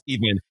jealous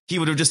even, he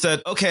would have just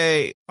said,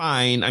 okay,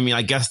 fine. I mean,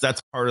 I guess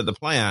that's part of the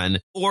plan.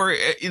 Or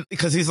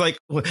because he's like,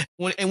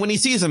 when he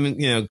sees him,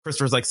 you know,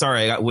 Christopher's like,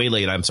 sorry, I got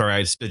waylaid. I'm sorry,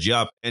 I stood you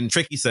up. And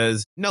Tricky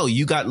says, no,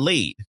 you got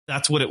laid.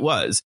 That's what it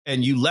was.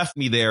 And you left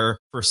me there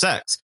for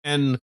sex.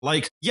 And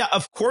like, yeah,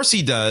 of course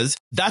he does.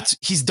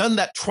 He's done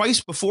that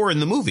twice before in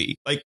the movie,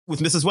 like with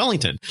Mrs.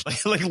 Wellington.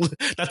 Like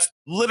that's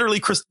literally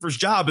Christopher's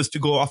job, is to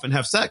go off and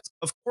have sex.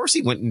 Of course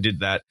he went and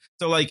did that.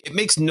 So like, it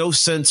makes no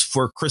sense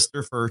for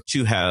Christopher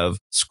to have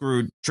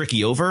screwed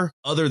Tricky over,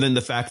 other than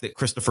the fact that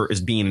Christopher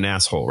is being an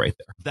asshole right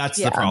there.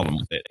 That's the problem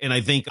with it. And I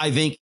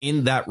think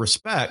in that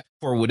respect,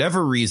 for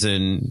whatever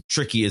reason,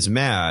 Tricky is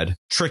mad.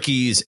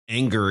 Tricky's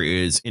anger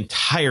is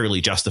entirely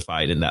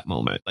justified in that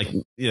moment. Like,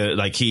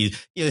 he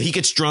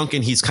gets drunk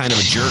and he's kind of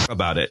a jerk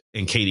about it,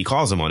 and Katie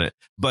calls him on it.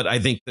 But I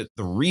think that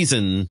the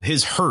reason,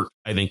 his hurt,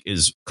 I think,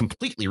 is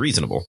completely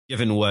reasonable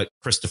given what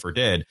Christopher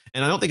did.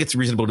 And I don't think it's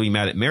reasonable to be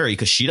mad at Mary,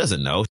 because she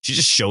doesn't know. She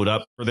just showed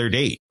up for their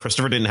date.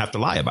 Christopher didn't have to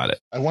lie about it.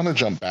 I want to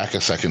jump back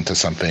a second to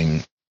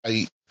something.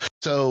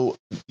 So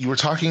you were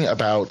talking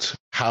about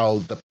how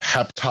the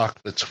pep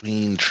talk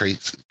between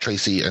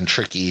Tracy and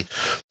Tricky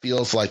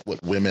feels like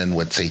what women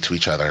would say to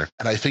each other.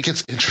 And I think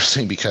it's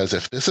interesting, because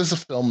if this is a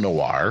film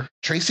noir,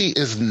 Tracy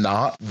is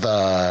not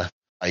the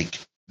like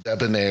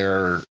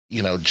debonair,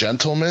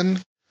 gentleman.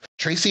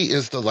 Tracy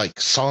is the like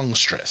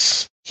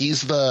songstress.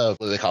 He's the,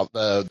 what do they call it,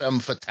 the femme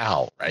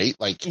fatale, right?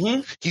 Like,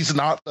 he's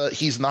not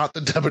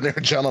the debonair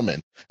gentleman.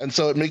 And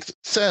so it makes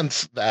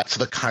sense that's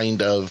the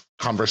kind of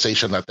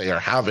conversation that they are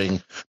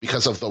having,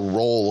 because of the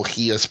role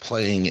he is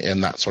playing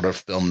in that sort of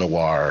film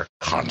noir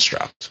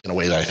construct, in a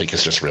way that I think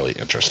is just really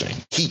interesting.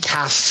 He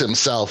casts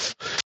himself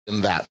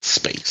in that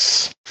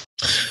space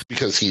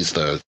because he's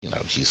the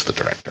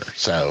director.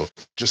 So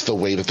just the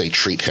way that they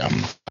treat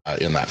him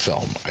in that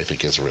film, I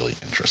think, is really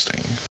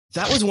interesting.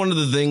 That was one of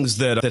the things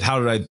that How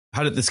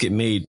Did This Get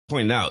Made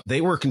pointed out.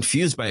 They were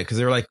confused by it, because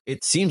they were like,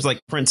 it seems like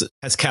Prince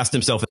has cast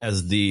himself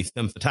as the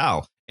femme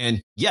fatale.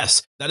 And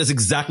yes, that is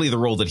exactly the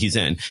role that he's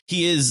in.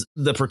 He is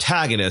the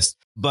protagonist,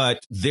 but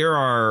there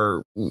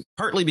are,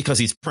 partly because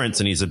he's Prince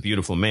and he's a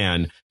beautiful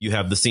man, you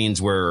have the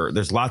scenes where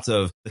there's lots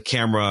of the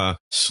camera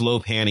slow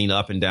panning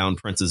up and down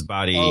Prince's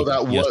body. Oh,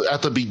 that was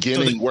at the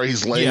beginning, where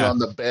he's laying on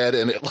the bed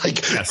and it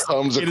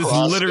comes across.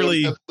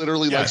 It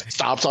literally like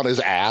stops on his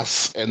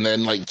ass and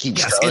then like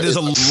keeps going. It is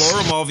a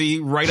Laura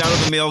Mulvey right out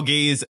of the male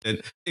gaze,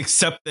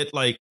 except that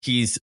like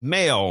he's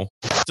male,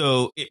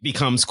 so it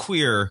becomes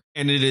queer,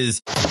 and it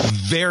is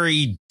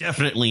very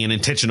definitely an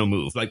intentional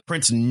move. Like,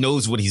 Prince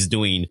knows what he's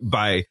doing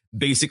by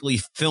basically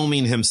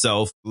filming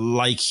himself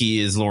like he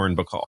is Lauren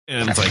Bacall.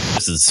 And it's like,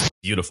 this is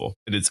beautiful.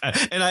 And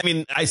I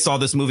mean, I saw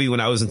this movie when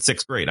I was in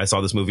 6th grade. I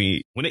saw this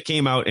movie when it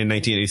came out in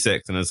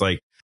 1986, and it's like,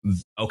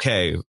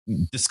 okay,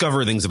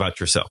 discover things about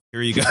yourself.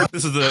 Here you go.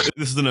 This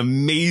is an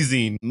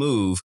amazing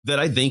move that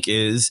I think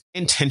is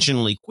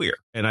intentionally queer.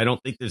 And I don't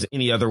think there's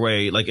any other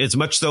way, like, as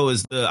much so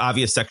as the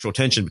obvious sexual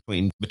tension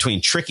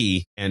between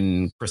Tricky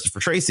and Christopher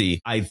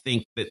Tracy. I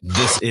think that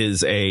this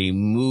is a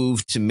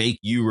move to make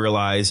you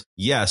realize,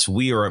 yes,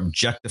 we are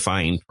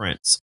objectifying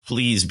Prince.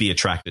 Please be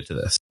attracted to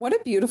this. What a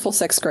beautiful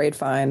 6th grade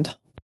find.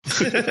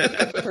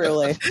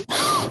 Truly.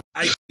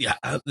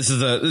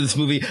 This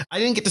movie, I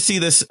didn't get to see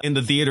this in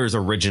the theaters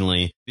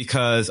originally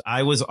because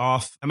I was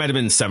off. I might have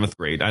been in 7th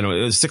grade. I don't know.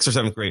 It was 6th or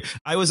 7th grade.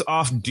 I was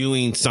off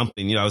doing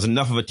something. I was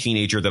enough of a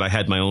teenager that I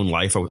had my own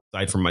life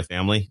aside from my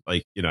family.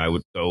 Like, I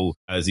would go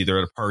as either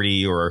at a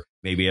party or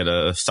maybe at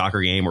a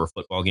soccer game or a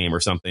football game or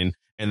something.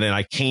 And then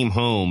I came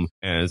home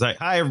and it's like,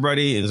 hi,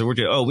 everybody. And so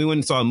we went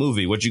and saw a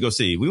movie. What'd you go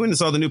see? We went and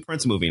saw the new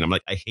Prince movie. And I'm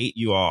like, I hate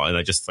you all. And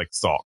I just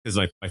sulked because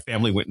my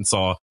family went and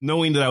saw,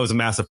 knowing that I was a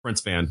massive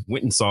Prince fan,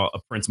 went and saw a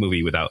Prince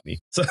movie without me.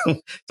 So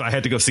I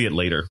had to go see it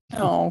later.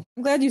 Oh,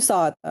 I'm glad you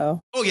saw it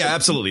though. Oh yeah,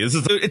 absolutely.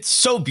 It's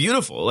so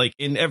beautiful. Like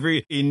in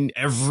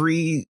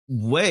every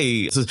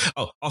way.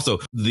 Also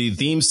the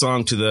theme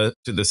song to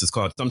this is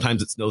called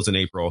Sometimes It Snows in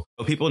April.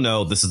 So people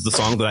know this is the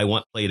song that I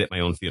want played at my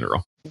own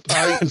funeral.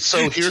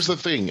 So here's the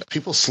thing.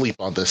 People sleep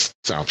on this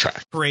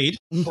soundtrack. Parade,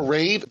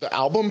 the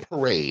album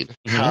Parade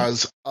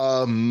has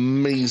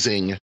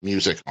amazing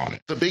music on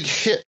it. The big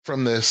hit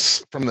from the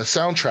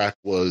soundtrack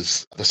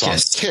was the song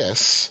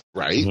Kiss,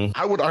 right?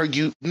 I would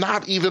argue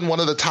not even one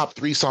of the top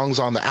 3 songs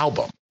on the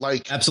album.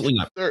 Like, absolutely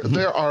not.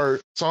 There are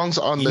songs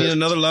on this. You need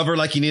another lover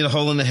like you need a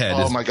hole in the head.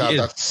 Oh my God,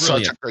 that's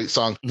brilliant. Such a great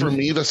song. For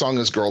me, the song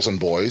is Girls and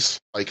Boys.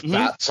 Like,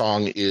 that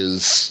song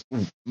is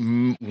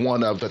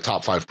one of the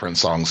top 5 Prince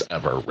songs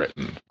ever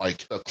written.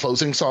 Like, the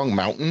closing song,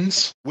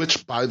 Mountains,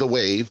 which, by the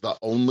way, the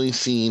only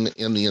scene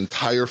in the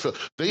entire film,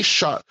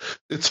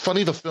 it's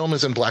funny the film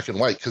is in black and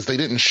white because they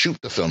didn't shoot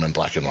the film in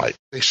black and white.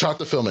 They shot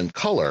the film in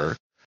color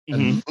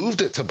and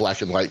moved it to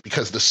black and white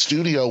because the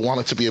studio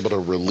wanted to be able to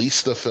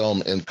release the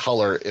film in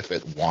color if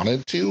it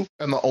wanted to.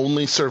 And the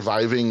only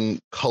surviving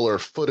color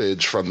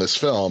footage from this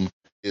film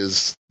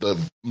is the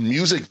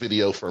music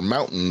video for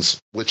Mountains,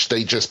 which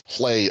they just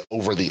play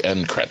over the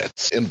end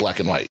credits in black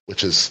and white,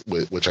 which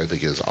I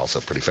think is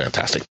also pretty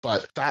fantastic.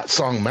 But that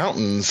song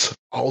Mountains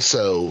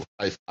also,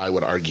 I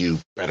would argue,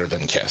 better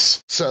than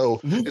Kiss. So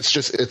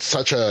it's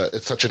such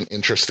an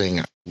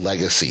interesting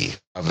legacy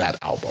of that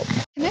album.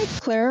 Can I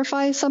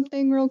clarify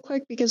something real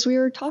quick? Because we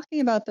were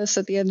talking about this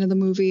at the end of the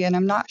movie, and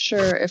I'm not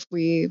sure if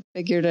we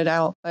figured it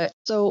out. But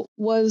so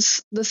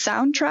was the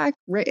soundtrack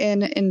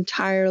written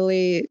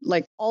entirely,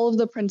 like all of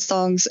the Prince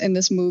songs in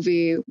this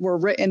movie were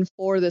written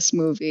for this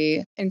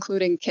movie,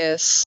 including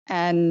Kiss,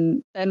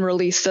 and then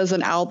released as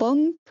an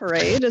album?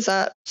 Parade? Is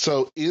that?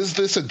 So is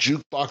this a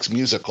jukebox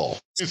musical?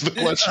 Is the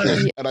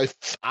question. And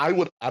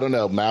I don't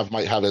know, Mav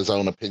might have his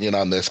own opinion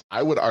on this.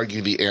 I would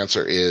argue the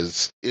answer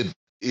is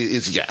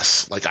is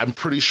yes. Like, I'm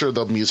pretty sure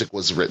the music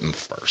was written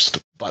first,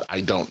 but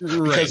I don't,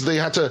 because they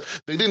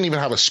didn't even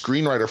have a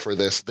screenwriter for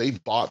this. They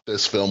bought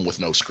this film with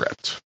no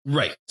script.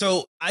 Right.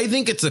 So I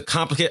think it's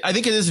I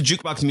think it is a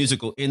jukebox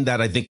musical in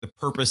that I think the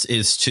purpose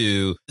is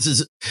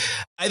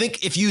I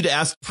think if you'd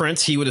asked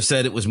Prince, he would have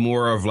said it was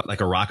more of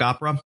like a rock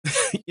opera.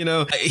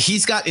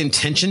 He's got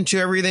intention to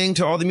everything,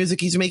 to all the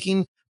music he's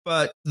making.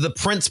 But the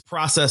Prince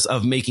process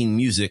of making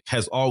music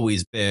has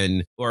always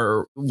been,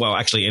 and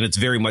it's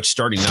very much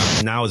starting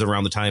now. Now is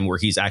around the time where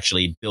he's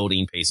actually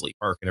building Paisley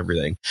Park and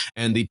everything.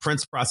 And the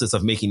Prince process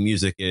of making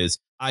music is,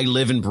 I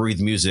live and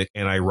breathe music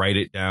and I write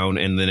it down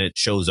and then it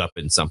shows up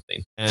in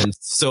something. And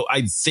so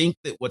I think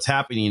that what's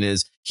happening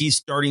is he's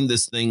starting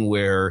this thing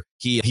where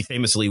he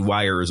famously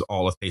wires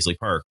all of Paisley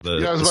Park.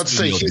 I was about to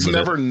say, he's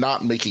never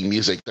not making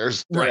music. There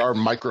are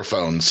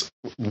microphones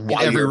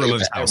wired every room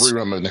in every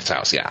room in his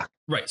house. Yeah.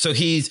 Right. So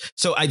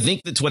I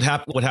think that's what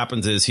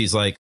happens is he's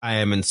like, I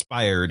am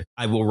inspired.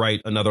 I will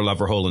write another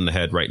Love or Hole in the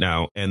Head right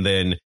now. And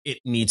then it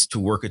needs to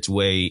work its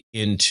way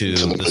into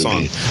the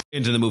song,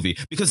 into the movie,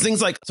 because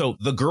things like, so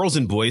the girls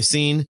and boys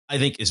scene, I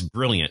think is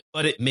brilliant,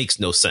 but it makes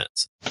no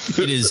sense.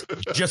 It is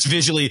just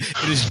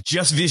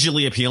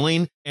visually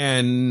appealing.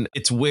 And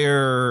it's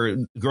where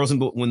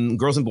when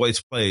Girls and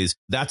Boys plays,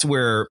 that's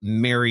where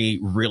Mary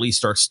really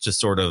starts to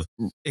sort of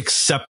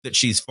accept that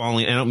she's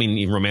falling. I don't mean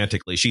even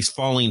romantically. She's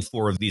falling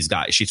for these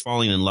guys. She's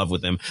falling in love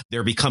with them.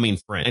 They're becoming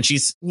friends. And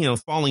she's,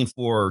 falling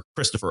for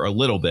Christopher a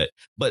little bit.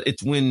 But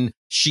it's when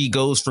she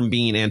goes from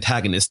being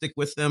antagonistic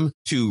with them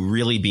to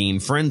really being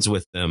friends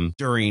with them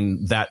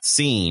during that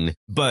scene.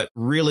 But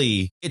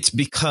really, it's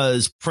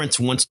because Prince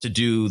wants to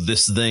do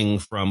this thing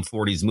from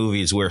 40s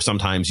movies where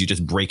sometimes you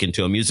just break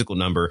into a musical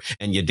number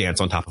and you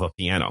dance on top of a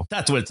piano.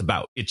 That's what it's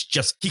about. It's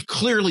just, he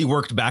clearly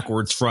worked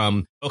backwards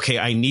from, okay,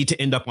 I need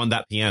to end up on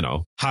that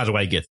piano. How do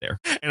I get there?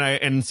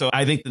 And so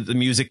I think that the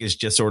music is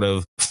just sort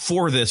of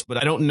for this, but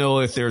I don't know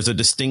if there's a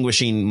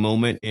distinguishing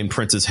moment in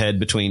Prince's head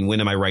between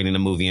when am I writing a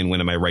movie and when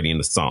am I writing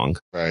a song.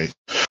 Right.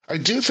 I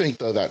do think,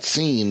 though, that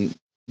scene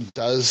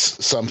does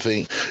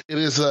something.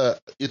 It's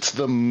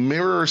the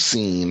mirror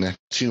scene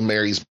to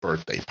Mary's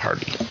birthday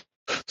party.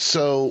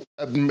 So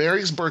at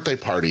Mary's birthday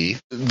party,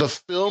 the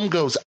film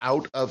goes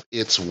out of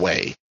its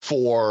way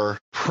for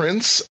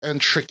Prince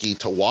and Tricky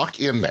to walk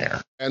in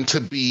there and to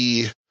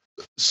be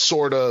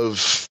sort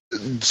of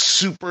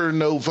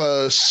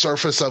supernova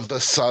surface of the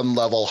sun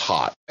level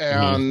hot,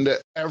 and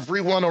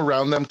everyone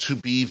around them to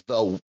be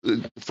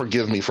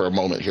forgive me for a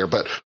moment here,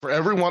 but for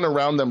everyone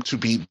around them to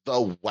be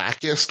the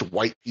wackest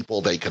white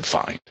people they could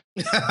find.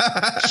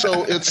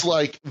 So it's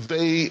like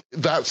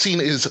that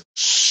scene is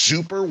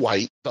super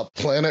white. The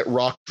Planet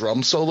Rock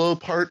drum solo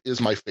part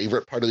is my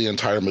favorite part of the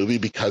entire movie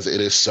because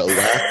it is so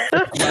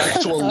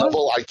whack to a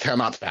level I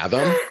cannot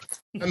fathom.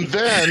 And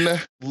then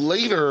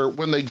later,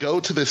 when they go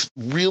to this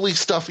really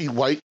stuffy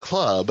white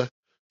club,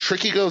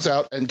 Tricky goes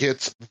out and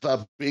gets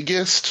the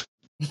biggest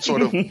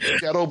sort of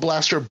ghetto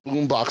blaster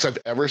boombox I've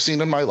ever seen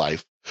in my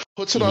life,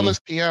 puts it on this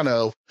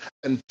piano,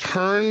 and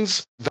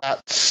turns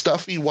that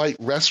stuffy white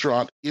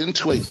restaurant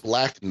into a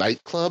black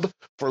nightclub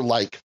for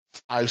like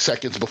 5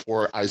 seconds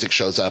before Isaac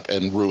shows up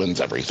and ruins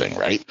everything,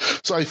 right?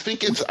 So I think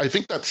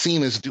that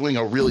scene is doing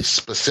a really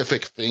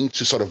specific thing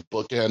to sort of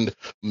bookend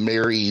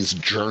Mary's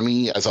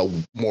journey as a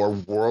more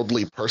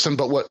worldly person,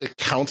 but what it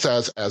counts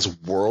as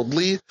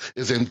worldly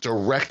is in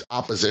direct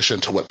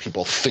opposition to what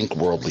people think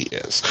worldly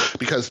is,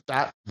 because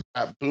that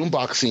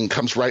boombox scene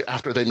comes right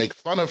after they make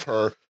fun of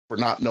her for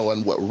not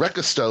knowing what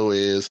Rekisto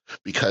is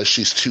because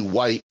she's too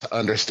white to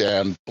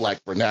understand black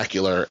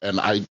vernacular. And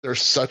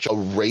there's such a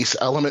race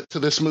element to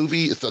this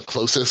movie. It's the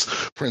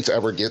closest Prince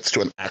ever gets to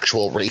an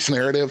actual race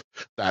narrative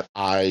that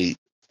I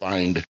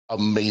find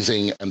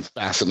amazing and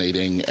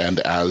fascinating. And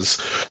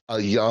as a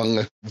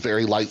young,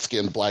 very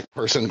light-skinned black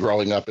person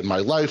growing up in my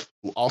life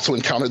who also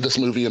encountered this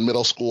movie in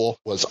middle school,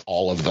 was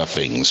all of the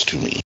things to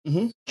me.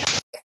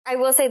 I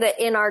will say that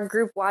in our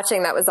group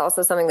watching, that was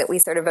also something that we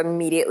sort of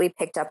immediately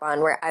picked up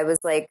on, where I was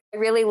like, I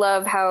really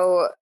love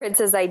how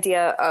Prince's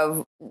idea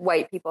of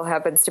white people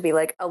happens to be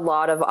like a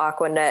lot of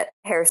Aquanet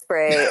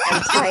hairspray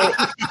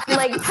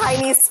and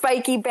tiny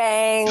spiky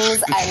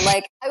bangs. And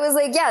like, I was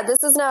like, yeah,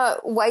 this is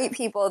not white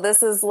people.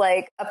 This is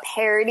like a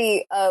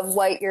parody of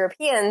white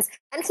Europeans.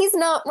 And he's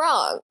not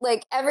wrong.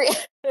 Like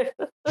everything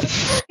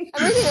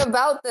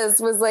about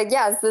this was like,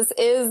 yes, this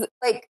is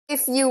like,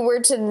 if you were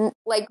to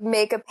like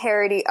make a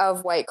parody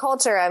of white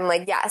culture, I'm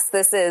like, yes,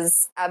 this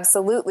is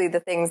absolutely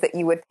the things that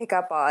you would pick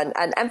up on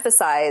and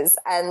emphasize.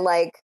 And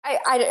like,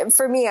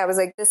 for me, I was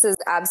like, this is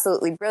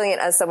absolutely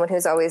brilliant as someone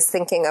who's always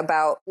thinking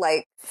about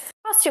like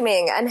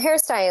costuming and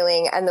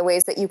hairstyling and the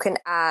ways that you can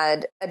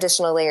add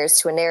additional layers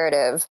to a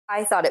narrative.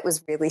 I thought it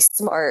was really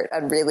smart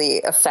and really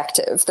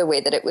effective the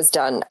way that it was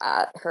done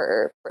at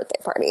her birthday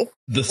party.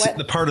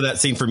 The part of that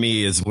scene for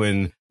me is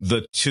when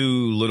the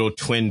two little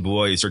twin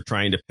boys are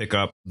trying to pick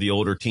up the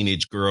older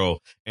teenage girl,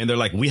 and they're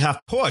like, we have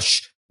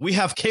push. We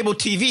have cable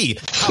TV.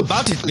 How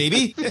about it,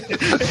 baby?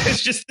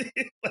 It's just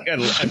like, I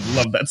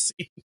love that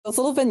scene. Those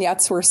little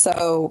vignettes were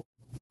so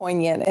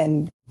poignant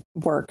and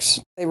worked.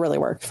 They really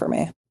worked for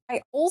me.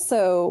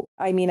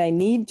 I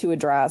need to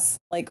address,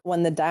 like,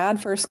 when the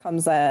dad first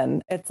comes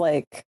in, it's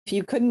like, if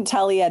you couldn't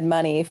tell he had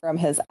money from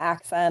his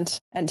accent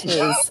and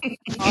his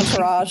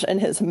entourage and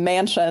his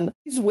mansion,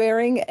 he's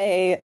wearing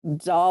a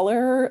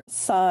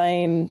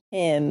 $sign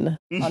pin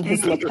on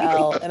his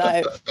lapel.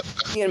 And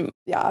me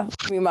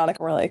and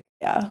Monica were like,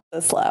 yeah,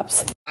 this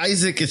slaps.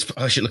 Isaac is,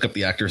 I should look up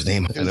the actor's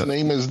name. His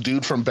name is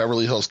Dude from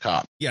Beverly Hills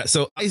Cop. Yeah,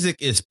 so Isaac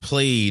is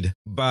played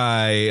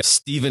by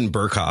Steven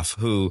Berkoff,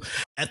 who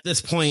at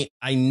this point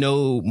I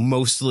know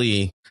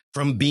mostly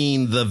from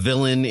being the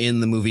villain in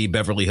the movie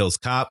Beverly Hills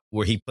Cop,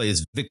 where he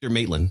plays Victor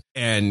Maitland.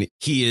 And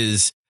he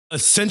is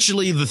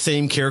essentially the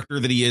same character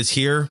that he is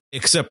here,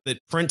 except that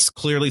Prince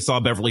clearly saw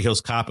Beverly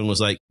Hills Cop and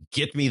was like,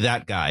 get me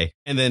that guy.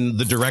 And then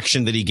the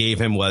direction that he gave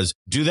him was,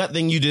 do that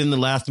thing you did in the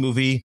last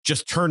movie,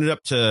 just turn it up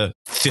to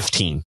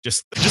 15.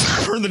 Just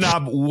turn the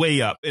knob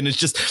way up. And it's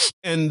just,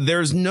 and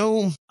there's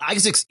no,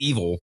 Isaac's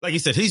evil. Like you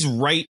said, he's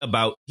right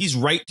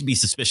to be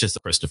suspicious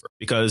of Christopher,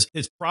 because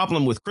his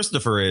problem with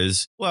Christopher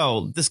is,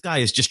 well, this guy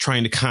is just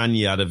trying to con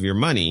you out of your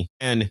money.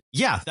 And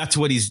yeah, that's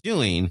what he's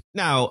doing.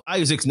 Now,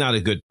 Isaac's not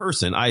a good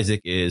person.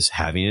 Isaac is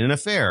having an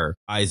affair.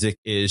 Isaac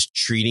is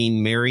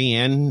treating Mary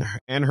and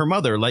her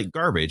mother like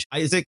garbage.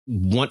 Isaac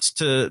wants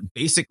to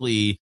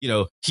basically,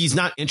 he's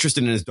not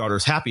interested in his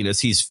daughter's happiness.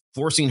 He's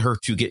forcing her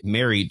to get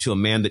married to a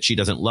man that she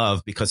doesn't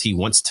love because he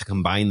wants to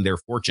combine their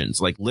fortunes.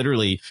 Like,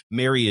 literally,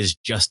 Mary is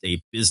just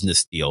a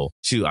business deal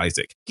to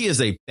Isaac. He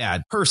is a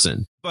bad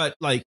person. But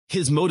like,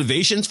 his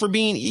motivations for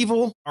being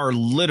evil are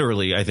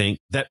literally, I think,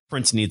 that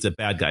Prince needs a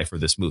bad guy for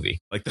this movie.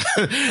 Like,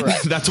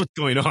 that's what's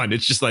going on.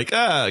 It's just like,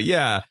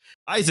 yeah,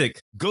 Isaac,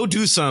 go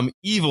do some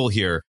evil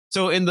here.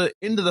 So in the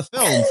end of the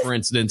film, for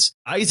instance,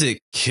 Isaac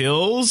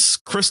kills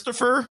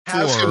Christopher.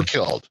 Has him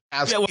killed.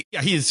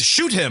 He's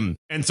shoot him.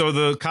 And so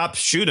the cops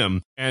shoot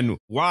him. And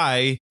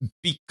why?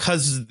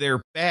 Because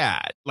they're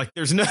bad. Like,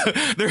 there's no,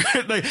 they're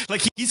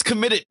like he's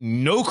committed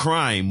no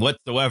crime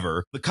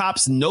whatsoever. The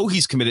cops know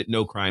he's committed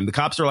no crime. The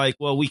cops are like,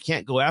 well, we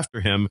can't go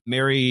after him.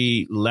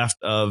 Mary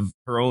left of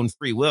her own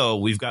free will.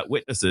 We've got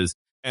witnesses.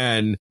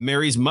 And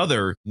Mary's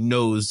mother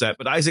knows that,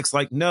 but Isaac's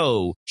like,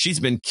 no, she's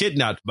been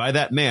kidnapped by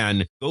that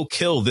man. Go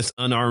kill this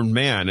unarmed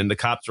man. And the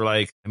cops are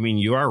like, I mean,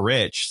 you are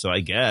rich, so I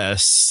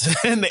guess.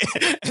 and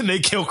they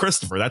kill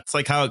Christopher. That's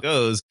like how it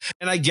goes.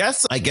 And I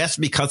guess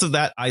because of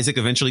that, Isaac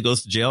eventually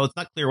goes to jail. It's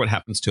not clear what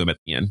happens to him at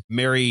the end.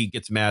 Mary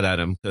gets mad at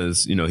him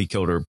because, he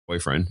killed her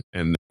boyfriend.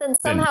 And then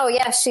somehow,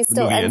 she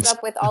still ends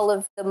up with all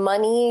of the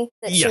money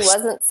that she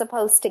wasn't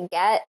supposed to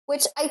get,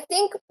 which I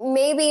think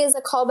maybe is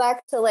a callback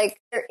to, like,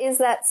 there is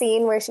that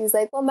scene where she's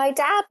like, well, my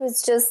dad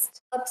was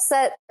just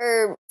upset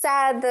or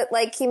sad that,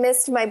 like, he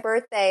missed my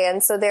birthday,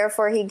 and so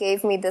therefore he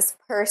gave me this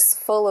purse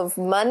full of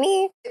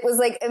money. It was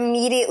like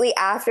immediately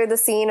after the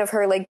scene of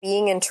her, like,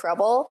 being in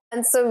trouble.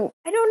 And so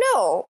I don't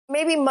know,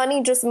 maybe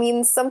money just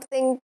means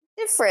something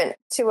different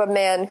to a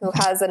man who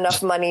has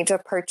enough money to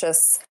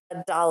purchase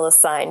a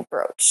 $sign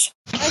brooch.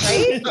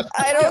 Right?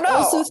 I don't know. I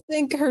also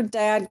think her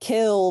dad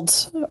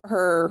killed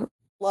her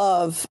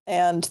love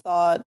and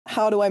thought,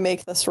 how do I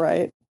make this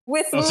right?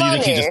 With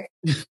money.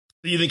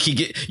 You think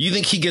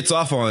he gets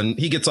off,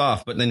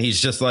 but then he's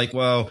just like,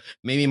 well,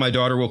 maybe my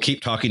daughter will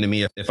keep talking to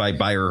me if I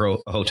buy her a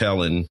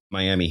hotel in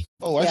Miami.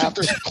 Oh, I think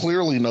there's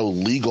clearly no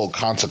legal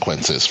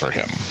consequences for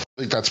him.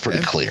 I think that's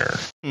pretty clear.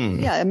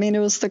 Yeah, I mean, it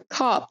was the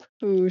cop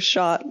who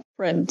shot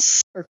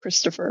Prince or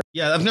Christopher.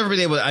 Yeah, I've never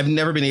been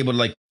able to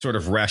like sort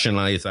of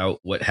rationalize out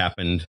what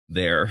happened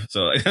there.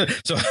 So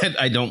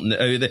I don't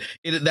know.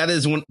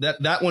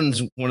 That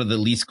one's one of the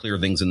least clear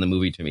things in the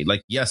movie to me.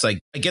 Like, yes,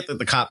 I get that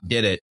the cop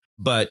did it,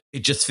 but it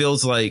just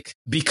feels like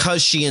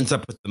because she ends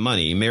up with the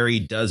money, Mary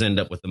does end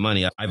up with the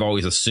money. I've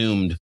always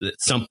assumed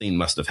that something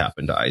must have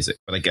happened to Isaac,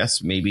 but I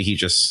guess maybe he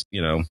just,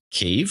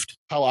 caved.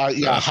 How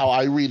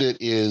I read it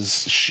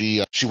is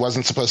she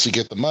wasn't supposed to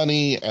get the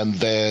money, and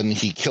then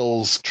he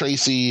kills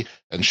Tracy,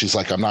 and she's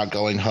like, I'm not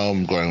going home,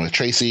 I'm going with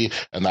Tracy,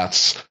 and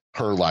that's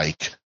her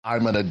like,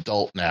 I'm an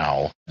adult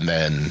now. And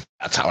then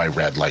that's how I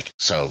read, like,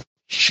 so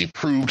she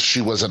proved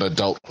she was an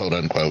adult, quote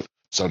unquote.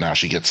 So now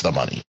she gets the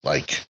money.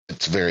 Like,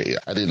 it's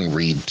I didn't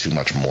read too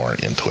much more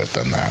into it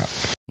than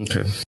that.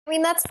 Okay. I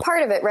mean, that's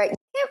part of it, right? You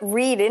can't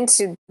read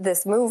into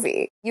this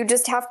movie. You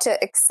just have to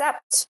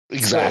accept.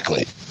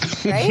 Exactly.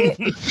 Right?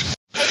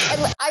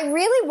 And I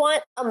really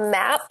want a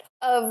map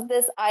of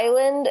this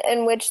island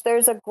in which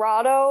there's a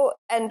grotto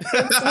and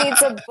Prince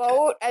needs a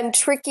boat and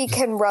Tricky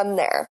can run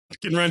there.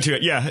 Can run to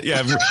it, yeah.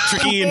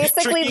 Tricky and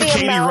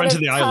Katie run to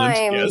the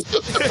island.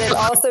 Yes. It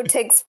also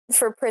takes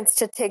for Prince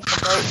to take the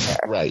boat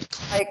there. Right.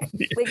 Like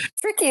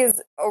Tricky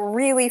is a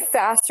really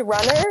fast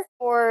runner,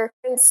 or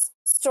Prince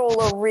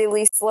stole a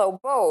really slow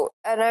boat,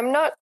 and I'm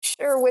not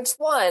sure which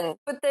one,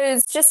 but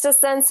there's just a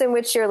sense in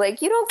which you're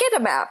like, you don't get a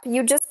map,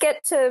 you just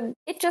get to,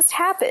 it just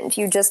happened,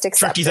 you just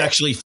accept Tricky's it.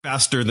 actually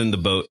faster than the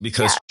boat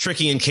because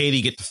Tricky and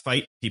Katie get to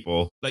fight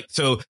people. Like,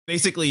 so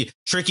basically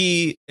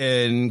Tricky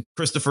and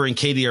Christopher and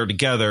Katie are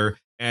together,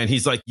 and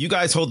he's like, you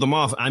guys hold them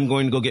off, I'm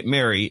going to go get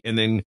Mary. And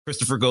then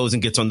Christopher goes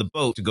and gets on the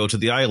boat to go to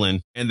the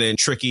island, and then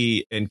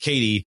Tricky and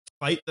Katie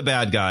fight the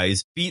bad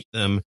guys, beat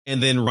them,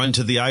 and then run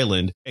to the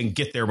island and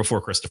get there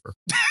before Christopher.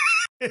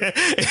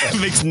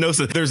 It makes no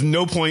sense. There's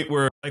no point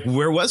where, like,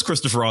 where was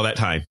Christopher all that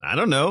time? I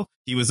don't know.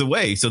 He was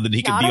away so that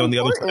he could be on the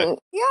other side.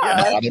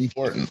 Yeah. Not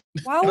important.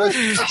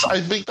 I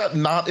think that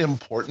not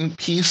important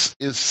piece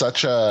is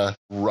such a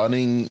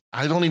running,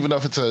 I don't even know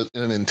if it's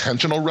an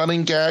intentional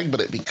running gag,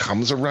 but it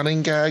becomes a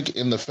running gag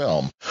in the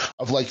film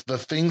of like the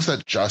things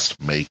that just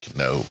make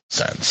no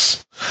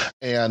sense.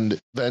 And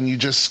then you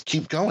just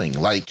keep going.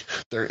 Like,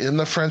 they're in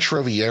the French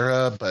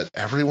Riviera, but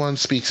everyone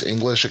speaks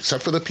English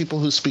except for the people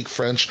who speak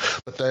French.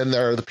 But then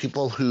there are the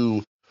people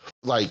who,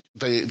 like,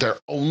 they're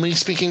only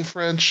speaking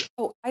French.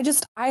 Oh,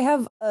 I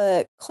have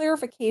a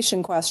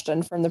clarification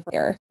question from the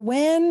premiere.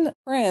 When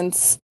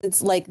Prince,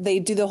 it's like they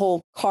do the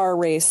whole car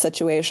race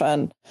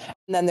situation,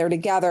 and then they're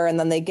together, and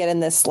then they get in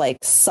this like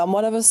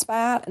somewhat of a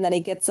spat, and then he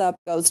gets up,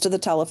 goes to the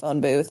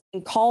telephone booth,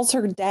 and calls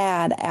her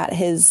dad at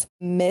his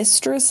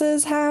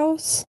mistress's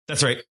house.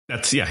 That's right.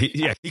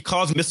 He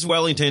calls Mrs.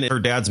 Wellington her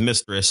dad's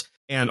mistress,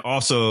 and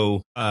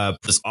also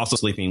is also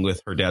sleeping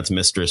with her dad's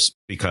mistress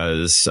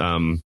because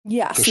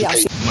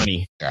yes.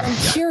 Money.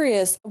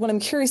 Yeah. What I'm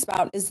curious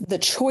about is the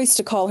choice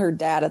to call her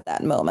dad at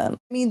that moment.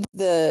 I mean,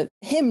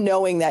 him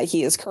knowing that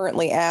he is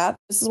currently at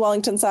Mrs.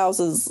 Wellington's house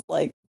is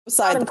like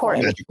beside the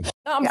point.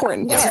 Not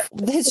important. Yeah.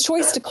 His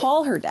choice to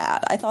call her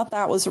dad, I thought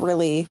that was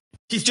really.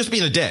 He's just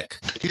being a dick.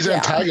 He's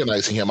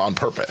antagonizing him on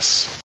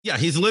purpose. Yeah,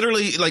 he's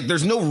literally like,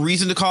 there's no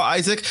reason to call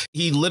Isaac.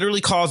 He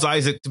literally calls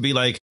Isaac to be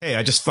like, hey,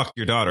 I just fucked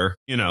your daughter.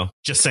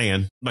 Just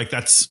saying. Like,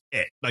 that's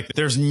it. Like,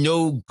 there's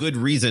no good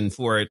reason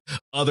for it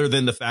other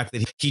than the fact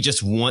that he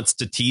just wants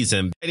to tease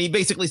him. And he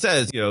basically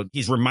says,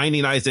 he's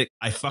reminding Isaac,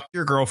 I fucked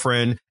your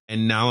girlfriend,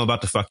 and now I'm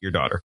about to fuck your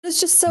daughter. It's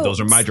just so. Those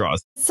are my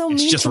draws. So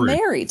mean to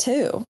Mary,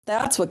 too.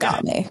 That's what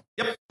got me.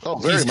 Yep. Oh,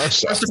 very much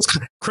so.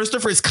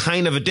 Christopher is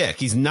kind of a dick.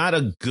 He's not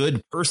a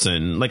good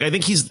person. Like, I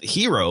think he's the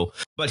hero,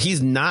 but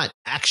he's not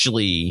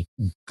actually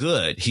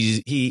good.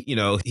 He's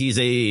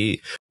a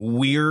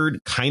weird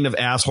kind of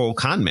asshole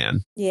con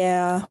man.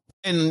 Yeah.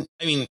 And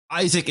I mean,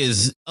 Isaac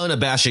is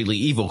unabashedly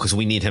evil because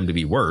we need him to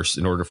be worse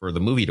in order for the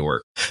movie to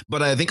work.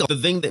 But I think the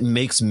thing that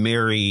makes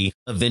Mary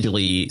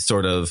eventually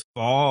sort of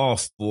fall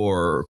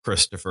for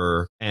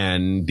Christopher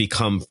and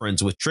become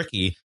friends with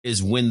Tricky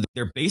is when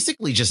they're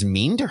basically just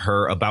mean to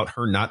her about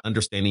her not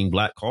understanding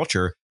Black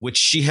culture, which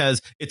she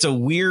has. It's a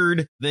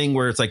weird thing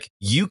where it's like,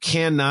 you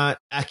cannot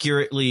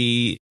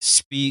accurately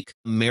speak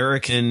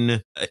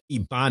American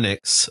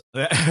Ebonics.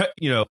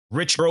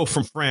 Rich girl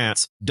from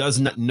France does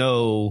not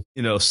know,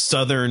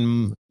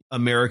 Southern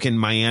American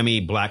Miami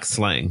Black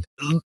slang.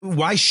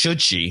 Why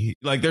should she?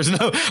 Like, there's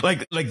no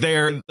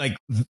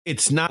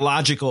it's not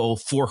logical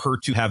for her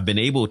to have been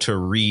able to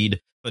read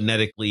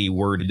phonetically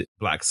worded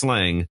Black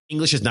slang.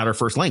 English is not her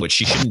first language.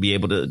 She shouldn't be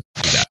able to do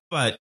that.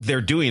 But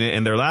they're doing it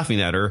and they're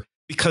laughing at her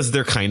because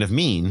they're kind of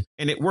mean,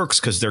 and it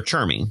works because they're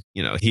charming.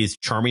 He's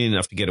charming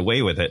enough to get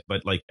away with it,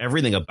 but like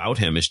everything about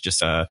him is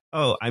just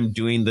I'm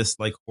doing this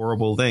like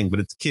horrible thing, but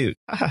it's cute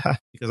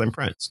because I'm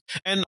Prince,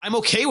 and I'm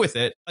okay with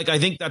it. Like, I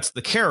think that's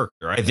the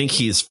character. I think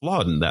he's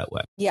flawed in that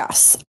way.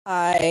 Yes,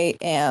 I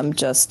am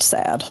just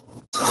sad.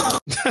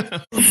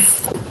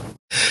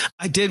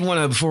 I did want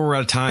to, before we're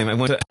out of time,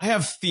 I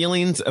have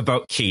feelings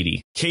about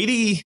Katie.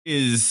 Katie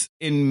is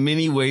in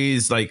many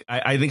ways, like,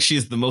 I think she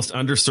is the most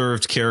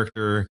underserved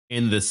character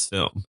in this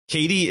film.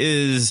 Katie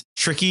is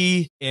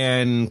Tricky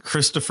and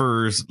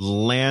Christopher's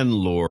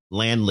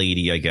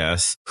landlady, I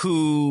guess,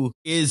 who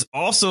is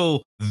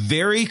also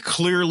very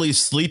clearly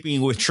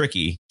sleeping with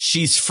Tricky.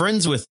 She's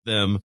friends with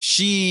them.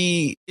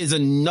 She is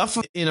enough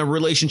in a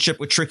relationship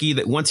with Tricky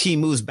that once he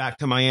moves back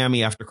to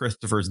Miami after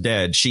Christopher's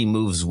dead, she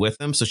moves with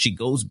him. So she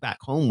goes back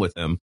home with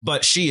him.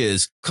 But she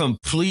is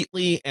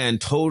completely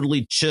and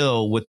totally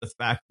chill with the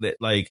fact that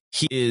like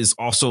he is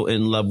also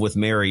in love with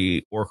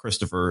Mary or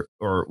Christopher,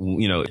 or,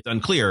 you know, it's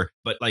unclear.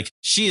 But like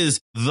she is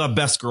the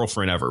best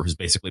girlfriend ever is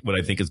basically what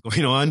I think is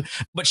going on.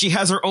 But she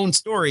has her own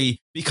story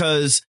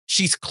because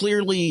she's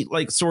clearly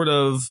like sort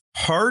of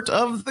part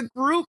of the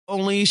group,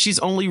 only she's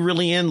only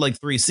really in like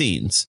 3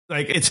 scenes.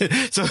 Like it's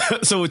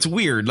so it's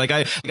weird. Like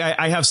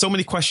I have so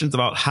many questions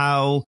about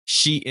how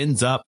she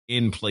ends up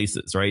in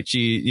places, right?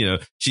 She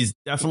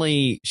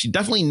definitely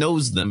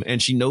knows them,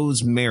 and she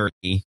knows Mary.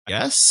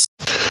 Yes.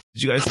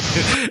 Did you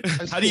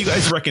guys how do you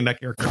guys reckon that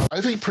character?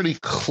 I think pretty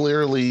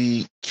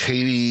clearly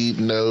Katie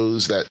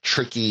knows that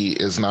Tricky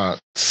is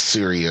not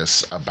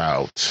serious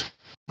about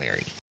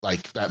Mary.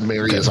 Like that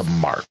Mary is a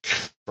mark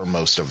for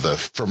most of the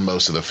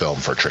film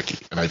for Tricky,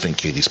 and I think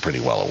Katie's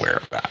pretty well aware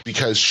of that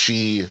because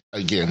she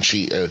at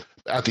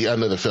the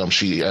end of the film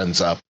she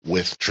ends up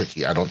with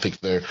Tricky. I don't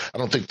think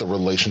the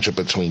relationship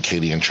between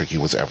Katie and Tricky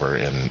was ever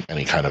in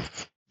any kind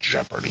of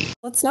jeopardy.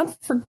 Let's not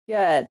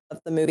forget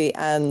that the movie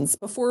ends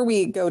before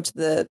we go to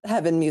the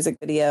Heaven music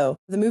video.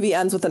 The movie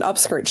ends with an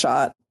upskirt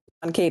shot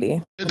on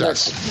Katie. It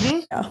does.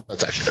 Yeah,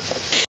 that's actually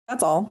it.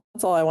 That's all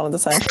I wanted to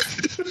say.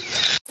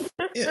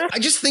 I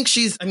just think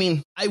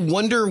I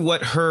wonder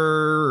what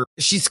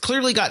she's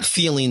clearly got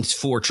feelings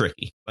for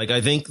Tricky. Like,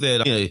 I think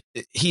that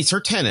he's her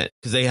tenant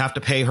because they have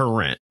to pay her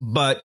rent.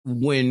 But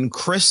when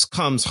Chris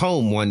comes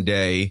home one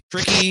day,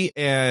 Tricky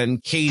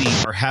and Katie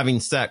are having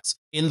sex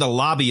in the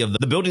lobby of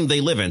the building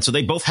they live in. So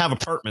they both have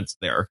apartments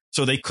there.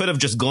 So they could have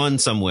just gone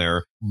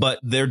somewhere, but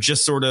they're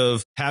just sort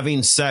of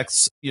having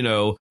sex,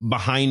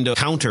 behind a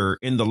counter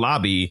in the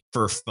lobby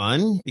for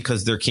fun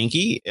because they're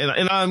kinky.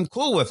 And I'm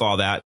cool with all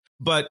that.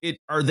 But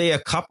are they a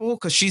couple?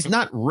 Because she's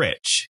not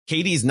rich.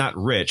 Katie's not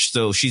rich.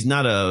 So she's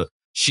not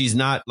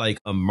like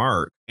a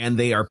mark, and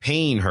they are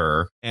paying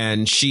her,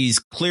 and she's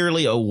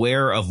clearly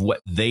aware of what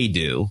they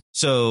do.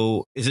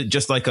 So is it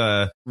just like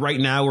right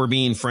now we're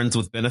being friends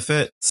with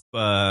benefits,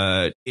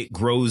 but it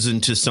grows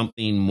into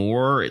something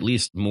more, at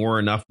least more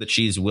enough that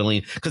she's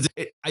willing? Because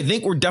I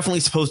think we're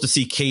definitely supposed to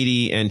see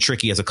Katie and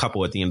Tricky as a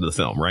couple at the end of the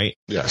film, right?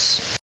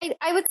 Yes.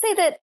 I would say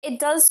that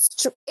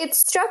it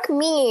struck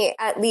me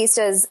at least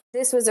as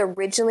this was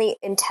originally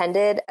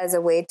intended as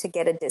a way to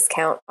get a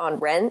discount on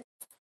rent.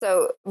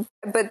 So,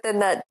 but then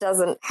that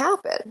doesn't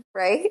happen,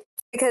 right?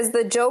 Because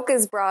the joke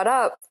is brought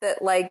up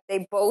that like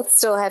they both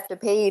still have to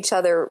pay each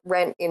other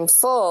rent in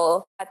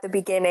full at the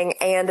beginning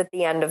and at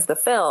the end of the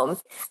film.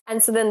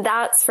 And so then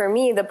that's for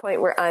me the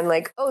point where I'm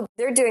like, oh,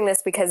 they're doing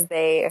this because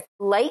they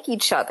like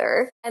each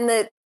other, and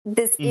that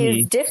this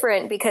is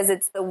different because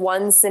it's the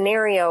one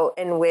scenario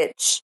in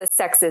which the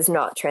sex is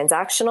not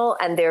transactional,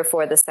 and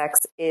therefore the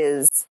sex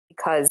is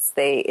because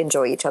they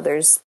enjoy each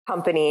other's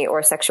company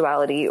or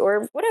sexuality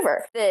or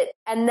whatever.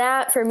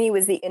 That for me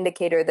was the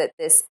indicator that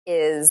this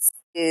is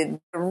the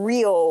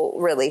real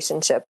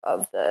relationship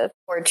of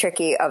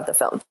Tricky of the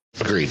film.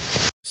 Agreed.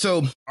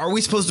 So are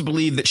we supposed to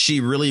believe that she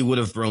really would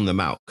have thrown them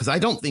out? Because I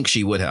don't think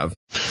she would have.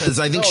 Because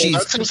I think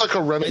that seems like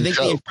a running joke.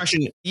 The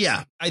impression,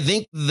 I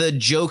think the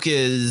joke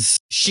is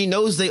she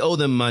knows they owe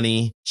them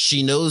money.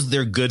 She knows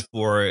they're good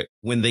for it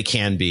when they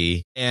can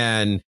be.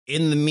 And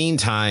in the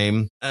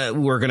meantime,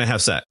 we're going to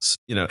have sex,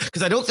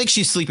 because I don't think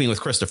she's sleeping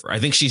with Christopher. I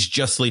think she's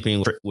just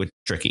sleeping with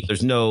Tricky.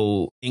 There's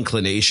no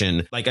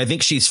inclination. Like, I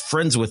think she's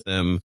friends with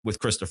them, with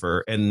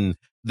Christopher. And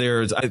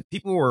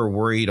people were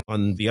worried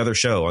on the other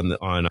show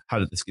on How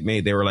Did This Get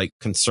Made? They were like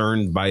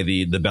concerned by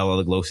the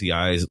Bela Lugosi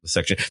eyes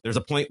section. There's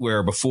a point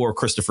where before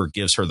Christopher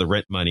gives her the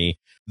rent money,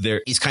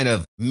 he's kind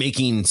of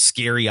making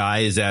scary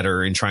eyes at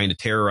her and trying to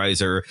terrorize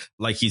her,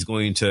 like he's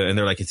going to. And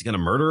they're like, is he going to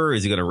murder her?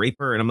 Is he going to rape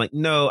her? And I'm like,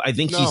 no, I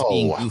think he's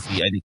being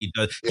goofy. I think he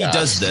does. He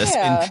does this,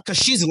 and because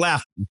she's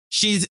laughing,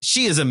 she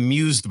is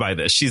amused by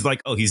this. She's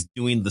like, oh, he's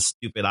doing the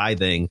stupid eye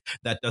thing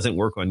that doesn't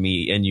work on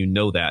me, and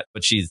that.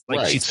 But she's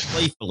like, she's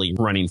playfully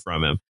running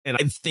from him. And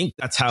I think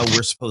that's how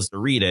we're supposed to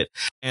read it.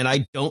 And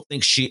I don't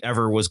think she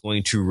ever was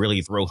going to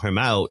really throw him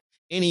out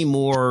any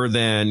more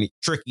than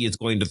Tricky is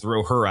going to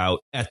throw her out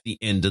at the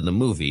end of the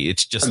movie.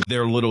 It's just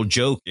their little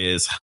joke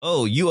is,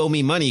 oh, you owe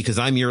me money because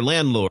I'm your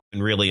landlord,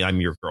 and really I'm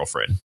your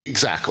girlfriend.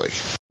 Exactly.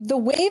 The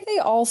way they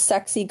all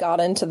sexy got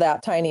into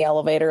that tiny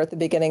elevator at the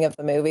beginning of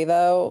the movie,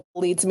 though,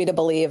 leads me to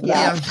believe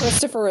that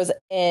Christopher is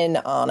in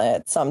on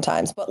it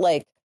sometimes. But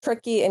like,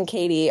 Tricky and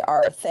Katie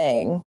are a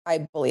thing,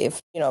 I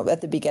believe,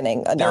 at the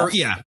beginning. Enough.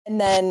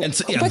 And then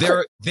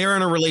they're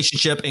in a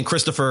relationship, and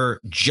Christopher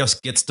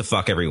just gets to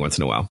fuck every once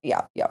in a while.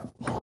 Yeah,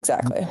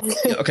 exactly.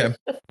 Okay.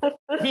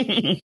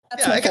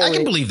 I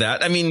can believe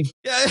that. I mean,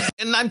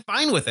 and I'm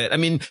fine with it. I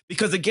mean,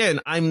 because again,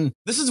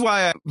 this is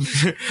why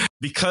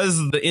because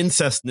the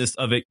incestness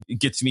of it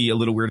gets me a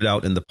little weirded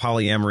out and the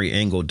polyamory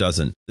angle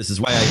doesn't. This is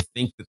why I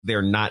think that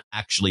they're not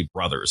actually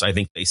brothers. I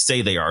think they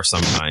say they are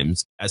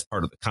sometimes as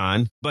part of the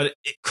con, but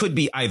it could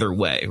be either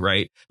way,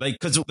 right? Like,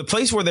 because the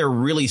place where they're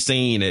really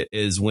saying it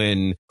is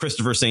when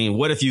Christopher's saying,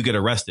 what if you get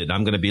arrested?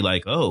 I'm going to be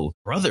like, oh,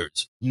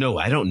 brothers. No,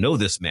 I don't know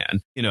this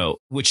man. You know,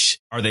 which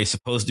are they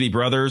supposed to be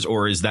brothers,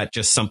 or is that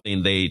just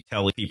something they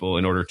tell people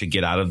in order to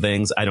get out of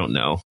things? I don't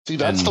know. See,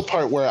 that's the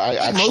part where I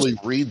actually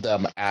read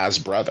them as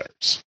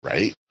brothers,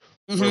 right?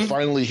 Where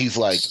finally he's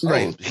like,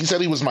 oh, he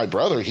said he was my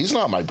brother. He's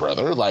not my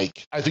brother.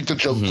 Like, I think the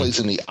joke plays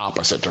in the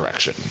opposite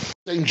direction.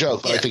 Same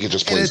joke, but I think it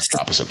just plays in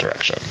the opposite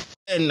direction.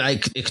 And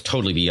it could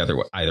totally be either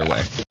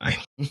way.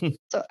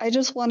 So I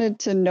just wanted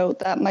to note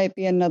that might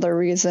be another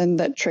reason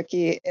that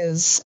Tricky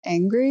is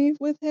angry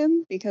with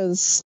him,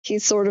 because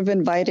he's sort of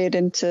invited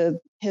into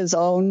his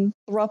own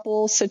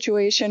throuple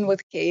situation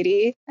with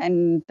Katie,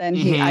 and then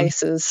he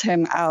ices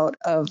him out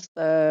of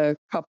the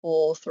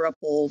couple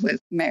throuple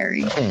with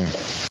Mary.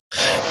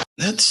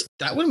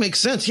 That would make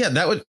sense. Yeah,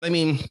 that would. I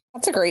mean,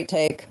 that's a great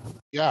take.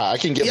 Yeah, I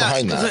can get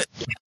behind that.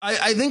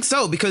 I think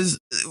so, because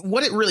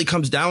what it really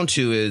comes down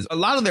to is a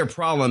lot of their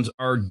problems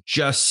are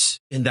just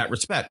in that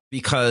respect,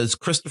 because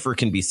Christopher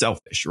can be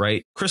selfish,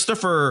 right?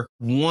 Christopher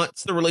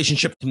wants the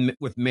relationship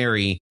with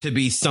Mary to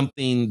be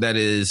something that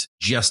is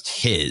just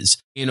his,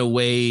 in a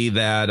way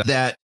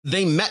that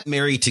they met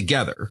Mary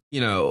together, you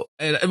know,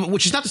 and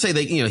which is not to say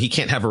that, you know, he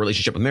can't have a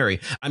relationship with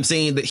Mary. I'm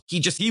saying that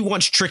he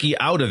wants Tricky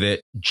out of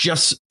it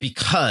just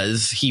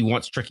because he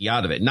wants Tricky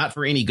out of it, not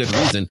for any good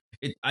reason.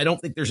 I don't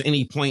think there's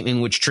any point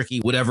in which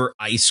Tricky would ever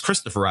ice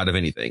Christopher out of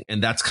anything.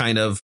 And that's kind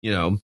of, you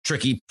know,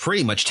 Tricky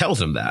pretty much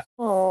tells him that.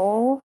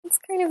 Oh, it's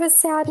kind of a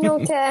sad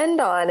note to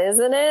end on,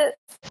 isn't it?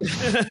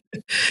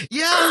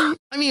 Yeah.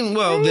 I mean,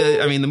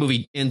 the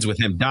movie ends with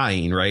him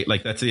dying, right?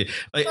 Like, that's it.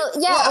 Like, well,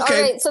 yeah. Well, okay.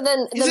 All right. So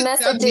then the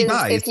message is,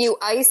 if you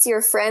ice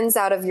your friends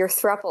out of your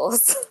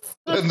thruples,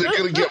 then they're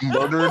going to get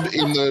murdered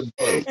in the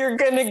boat. You're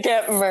going to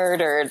get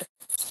murdered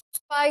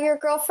by your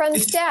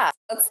girlfriend's dad.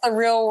 That's the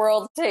real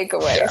world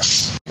takeaway.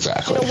 Yes,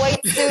 exactly. In a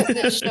white suit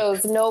that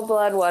shows no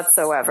blood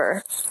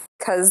whatsoever.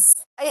 Because,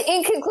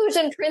 in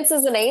conclusion, Prince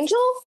is an angel?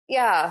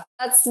 Yeah,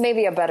 that's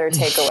maybe a better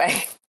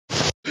takeaway.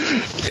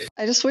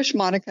 I just wish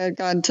Monica had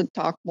gotten to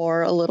talk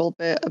more a little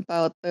bit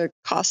about the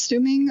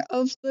costuming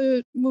of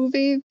the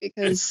movie,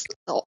 because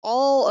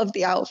all of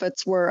the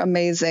outfits were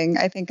amazing.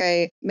 I think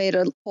I made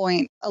a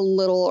point a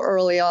little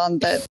early on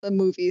that the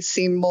movie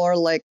seemed more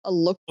like a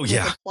look with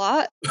a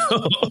plot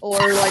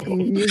or like a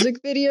music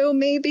video,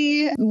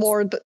 maybe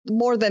more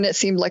than it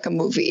seemed like a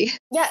movie.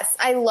 Yes,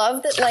 I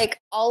love that. Like,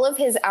 all of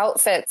his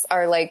outfits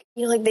are like,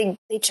 you know, like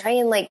they try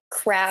and like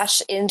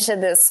crash into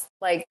this,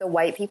 like, the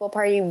white people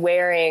party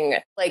wearing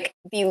like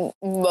the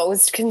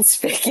most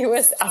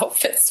conspicuous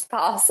outfits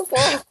possible,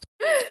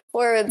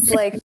 where it's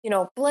like, you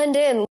know, blend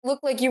in, look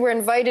like you were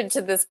invited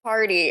to this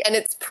party, and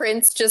it's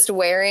Prince just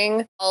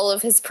wearing all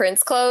of his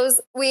Prince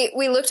clothes. We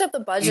looked up the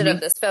budget of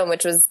this film,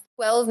 which was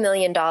 $12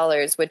 million,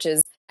 which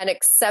is an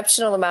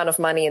exceptional amount of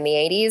money in the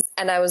 80s.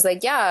 And I was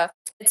like, yeah,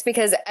 it's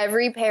because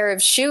every pair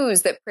of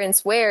shoes that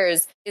Prince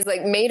wears is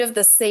like made of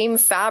the same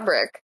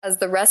fabric as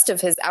the rest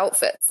of his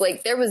outfits.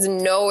 Like, there was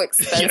no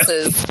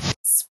expenses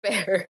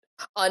spared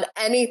on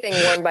anything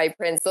worn by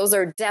Prince. Those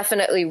are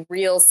definitely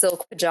real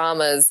silk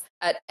pajamas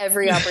at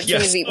every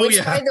opportunity,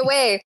 which, by the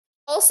way,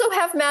 also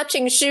have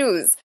matching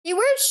shoes. He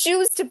wears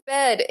shoes to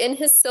bed in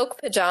his silk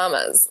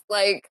pajamas.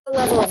 Like, the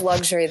level of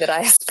luxury that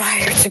I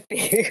aspire to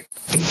be.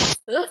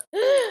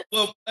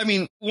 Well, I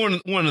mean,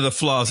 one of the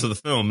flaws of the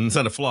film, and it's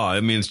not a flaw.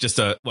 I mean, it's just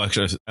I want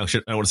to say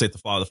it's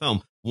the flaw of the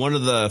film. One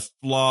of the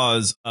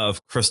flaws of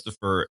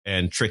Christopher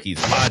and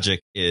Tricky's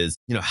logic is,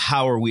 you know,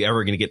 how are we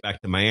ever going to get back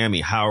to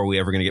Miami? How are we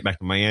ever going to get back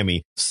to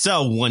Miami?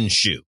 Sell one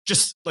shoe.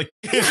 Just like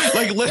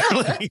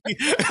literally,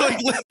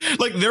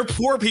 like they're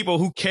poor people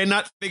who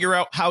cannot figure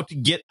out how to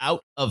get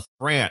out of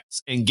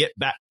France and get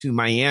back to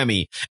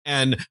Miami.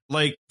 And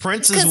like,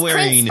 Prince is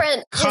wearing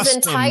his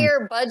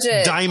entire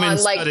budget diamond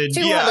on like studded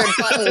 200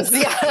 buttons.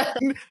 Yeah.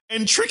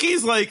 And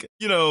Tricky's like,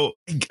 you know,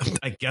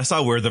 I guess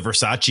I'll wear the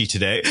Versace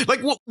today.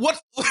 Like, what?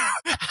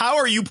 How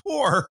are you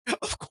poor?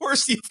 Of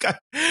course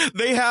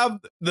they have,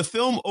 the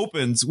film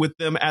opens with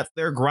them at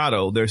their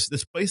grotto. There's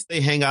this place they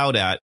hang out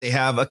at. They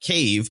have a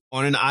cave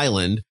on an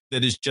island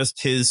that is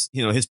just his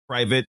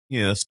private,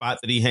 spot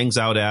that he hangs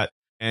out at.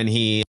 And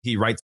he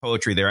writes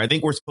poetry there. I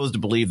think we're supposed to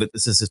believe that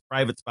this is his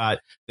private spot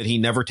that he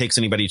never takes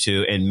anybody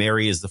to. And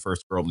Mary is the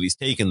first girl that he's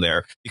taken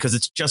there because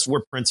it's just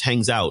where Prince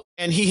hangs out.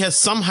 And he has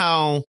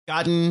somehow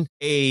gotten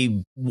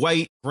a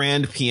white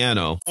grand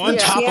piano on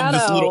top of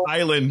this little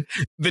island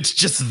that's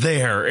just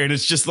there. And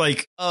it's just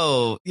like,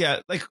 oh,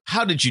 yeah, like,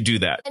 how did you do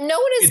that? And no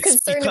one is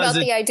concerned about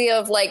the idea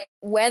of like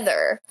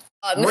weather.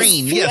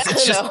 Rain, yes.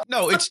 It's just,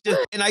 no, it's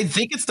just, and I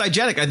think it's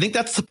diegetic. I think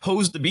that's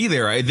supposed to be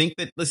there. I think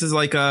that this is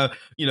like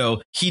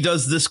he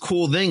does this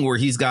cool thing where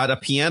he's got a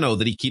piano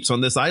that he keeps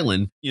on this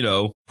island,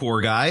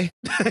 poor guy.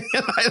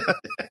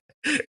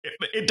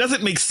 it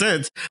doesn't make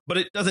sense, but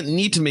it doesn't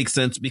need to make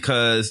sense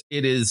because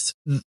it's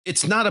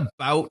not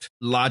about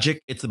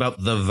logic. It's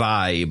about the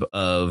vibe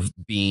of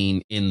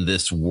being in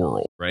this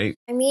world, right?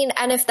 I mean,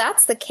 and if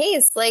that's the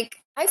case, like,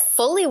 I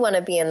fully want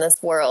to be in this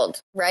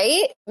world,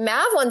 right?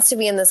 Mav wants to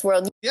be in this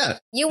world. Yeah.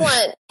 You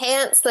want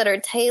pants that are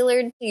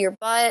tailored to your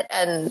butt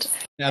and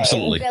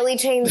absolutely belly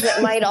chains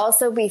that might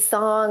also be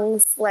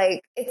thongs.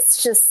 Like,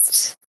 it's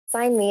just...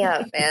 Sign me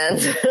up,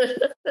 man.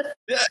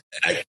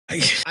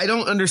 I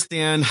don't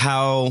understand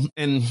how,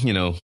 and you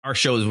know, our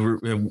show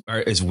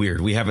is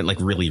weird. We haven't like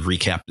really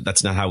recapped it.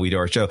 That's not how we do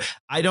our show.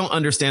 I don't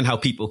understand how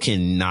people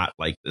cannot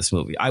like this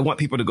movie. I want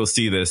people to go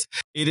see this.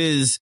 It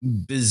is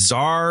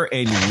bizarre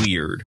and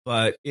weird,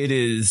 but it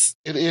is.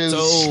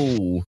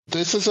 So.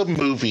 This is a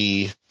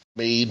movie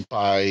made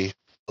by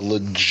a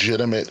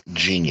legitimate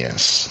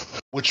genius,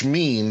 which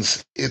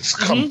means it's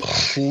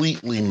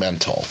completely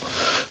mental.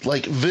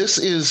 Like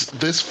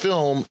this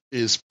film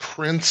is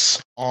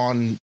Prince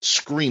on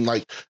screen.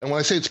 Like, and when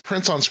I say it's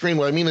Prince on screen,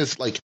 what I mean is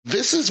like,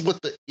 this is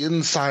what the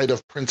inside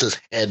of Prince's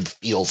head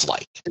feels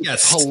like.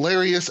 Yes. It's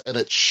hilarious and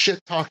it's shit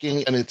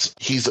talking and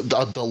he's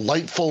a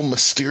delightful,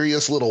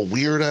 mysterious little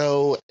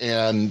weirdo.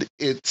 And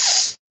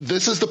this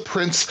is the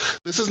Prince.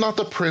 This is not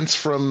the Prince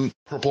from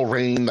Purple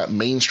Rain that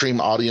mainstream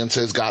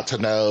audiences got to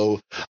know.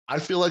 I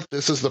feel like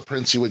this is the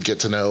Prince you would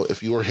get to know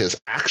if you were his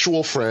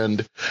actual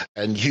friend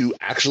and you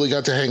actually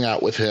got to hang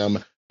out with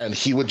him, and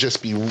he would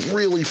just be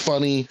really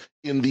funny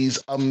in these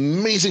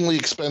amazingly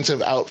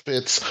expensive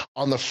outfits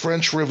on the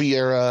French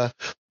Riviera,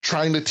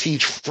 trying to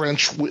teach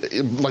French,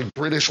 like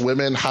British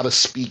women how to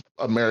speak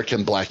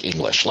American Black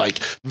English. Like,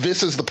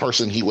 this is the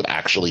person he would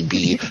actually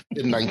be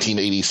in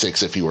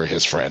 1986 if you were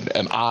his friend.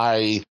 And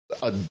I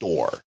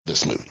adore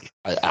this movie.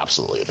 I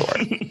absolutely adore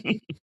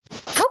it.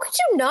 How could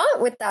you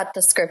not with that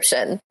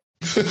description?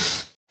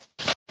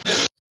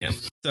 Yeah.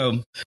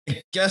 So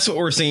I guess what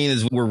we're saying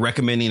is we're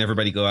recommending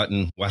everybody go out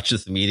and watch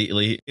this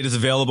immediately. It is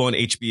available on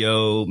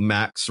HBO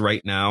Max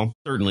right now.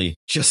 Certainly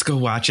just go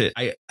watch it.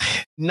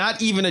 Not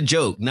even a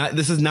joke.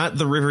 This is not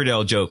the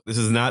Riverdale joke. This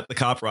is not the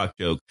Cop Rock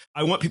joke.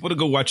 I want people to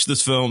go watch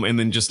this film and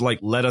then just like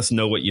let us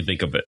know what you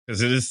think of it,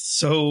 because it is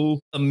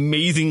so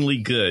amazingly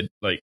good.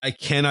 Like, I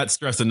cannot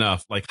stress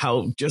enough like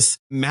how just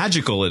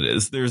magical it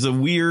is. There's a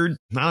weird,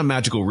 not a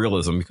magical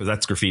realism because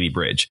that's Graffiti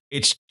Bridge.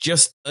 It's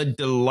just a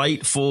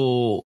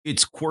delightful,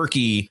 it's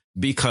quirky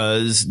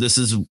because this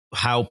is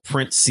how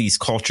Prince sees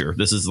culture.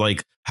 This is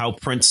like how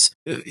Prince,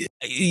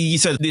 you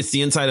said it's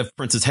the inside of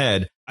Prince's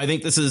head. I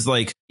think this is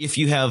like, if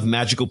you have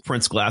magical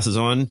Prince glasses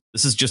on,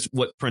 this is just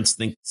what Prince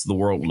thinks the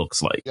world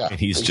looks like. Yeah, and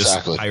he's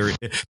exactly.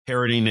 just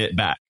parroting it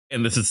back.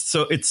 And this is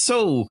it's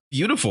so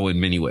beautiful in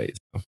many ways.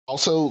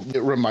 Also, this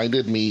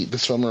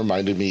film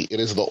reminded me, it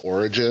is the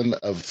origin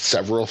of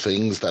several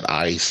things that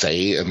I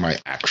say in my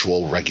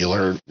actual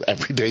regular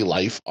everyday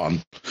life Oh,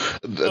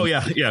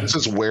 yeah. This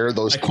is where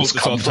those things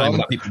come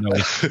from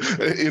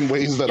in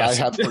ways that I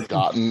had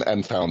forgotten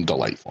and found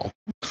delightful.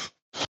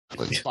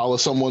 Like, follow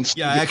someone.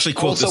 Yeah, I actually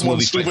quote this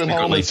movie stupid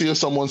home and see if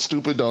someone's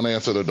stupid, don't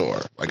answer the door.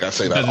 Like, I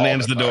say that. Doesn't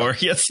answer the door.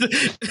 Yes.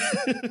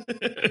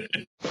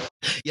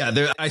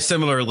 Yeah, I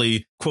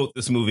similarly quote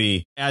this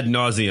movie ad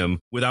nauseum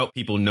without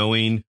people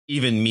knowing,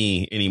 even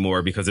me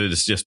anymore, because it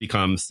has just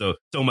become so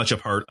much a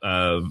part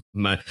of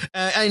my,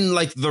 and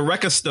like the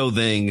Rekisto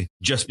thing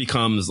just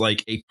becomes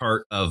like a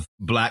part of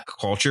Black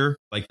culture.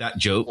 Like, that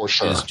joke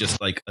is just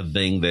like a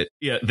thing that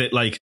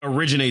like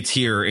originates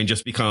here and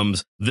just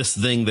becomes this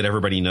thing that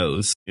everybody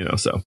knows, you know.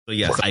 So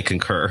yes, I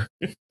concur.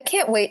 I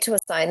can't wait to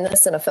assign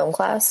this in a film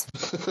class.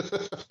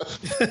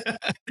 That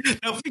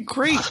would be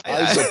great.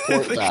 I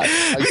support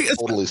that. I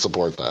totally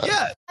support that.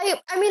 Yeah.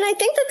 I mean, I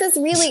think that this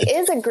really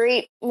is a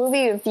great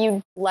movie if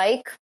you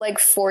like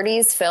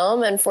 40s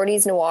film and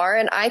 40s noir.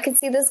 And I could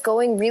see this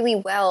going really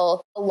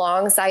well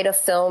alongside a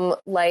film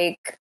like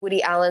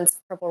Woody Allen's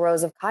Purple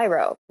Rose of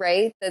Cairo,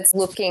 right? That's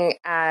looking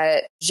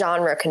at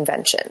genre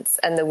conventions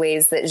and the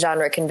ways that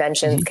genre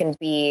conventions can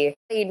be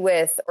played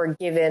with or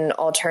given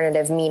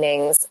alternative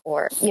meanings,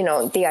 or, you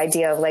know, the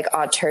idea of like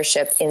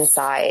authorship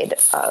inside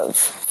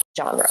of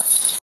genre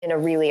in a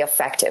really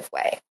effective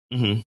way.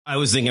 Mm-hmm. I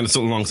was thinking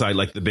alongside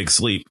like The Big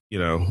Sleep, you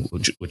know,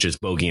 which is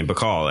Bogey and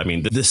Bacall. I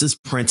mean, this is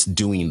Prince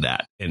doing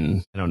that,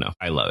 and I don't know,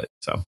 I love it.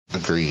 So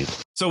agreed.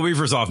 So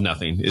we've resolved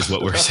nothing, is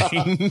what we're saying.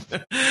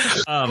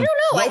 I don't know.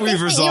 I think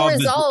that you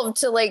resolved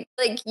to like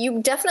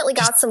you definitely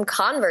got some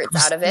converts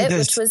out of it,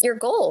 which was your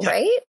goal,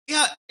 right?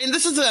 Yeah, and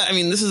this is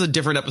a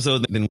different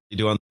episode than we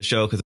do on the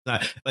show, because it's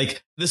not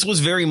like, this was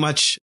very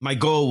much my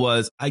goal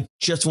was, I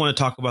just want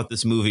to talk about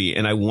this movie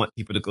and I want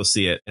people to go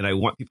see it and I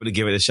want people to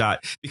give it a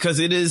shot,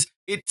 because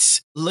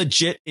it's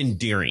legit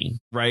endearing,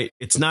 right?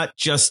 It's not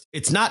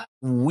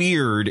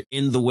weird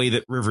in the way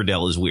that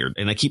Riverdale is weird.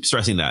 And I keep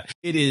stressing that.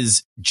 It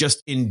is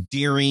just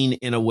endearing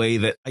in a way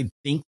that I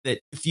think that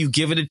if you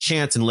give it a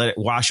chance and let it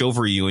wash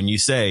over you and you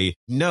say,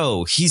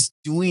 no, he's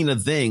doing a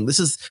thing. This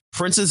is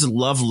Prince's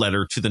love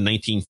letter to the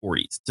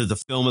 1940s, to the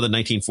film of the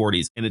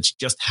 1940s. And it's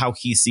just how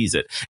he sees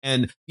it.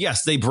 And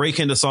yes, they break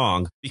into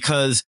song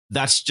because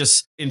that's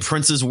just in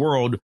Prince's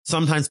world.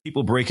 Sometimes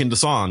people break into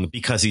song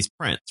because he's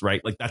Prince,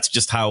 right? Like that's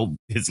just how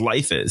his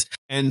life is.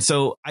 And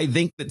so I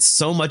think that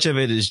so much of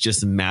it is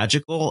just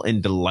magical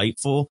and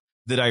delightful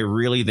that I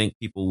really think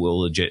people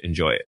will legit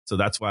enjoy it. So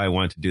that's why I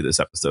wanted to do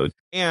this episode.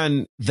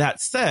 And that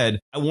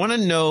said, I want to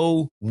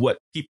know what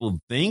people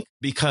think,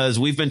 because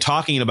we've been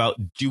talking about,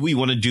 do we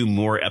want to do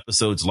more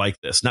episodes like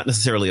this? Not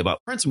necessarily about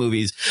Prince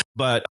movies,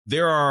 but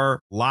there are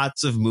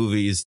lots of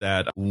movies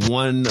that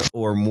one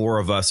or more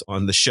of us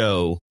on the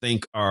show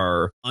think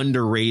are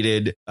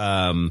underrated.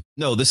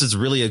 No, this is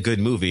really a good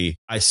movie.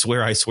 I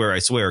swear,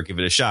 give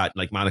it a shot.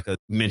 Like Monica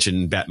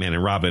mentioned Batman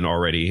and Robin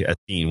already as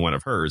being one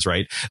of hers,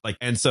 right? Like,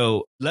 and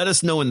so let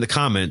us know in the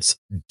comments,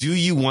 do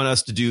you want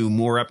us to do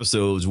more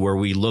episodes where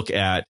we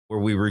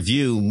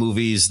review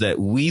movies that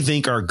we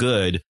think are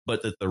good,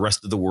 but that the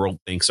rest of the world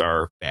thinks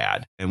are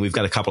bad? And we've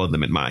got a couple of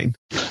them in mind.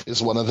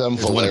 Is one of them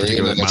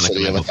Valerian in the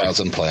City of a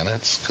Thousand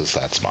Planets? Because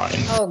that's mine.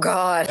 Oh,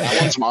 God.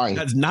 That one's mine.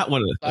 That's not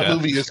one of them. That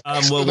movie is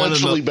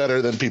exponentially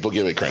better than people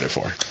give it credit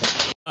for.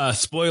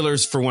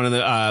 Spoilers for one of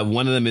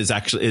them is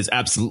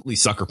absolutely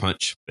Sucker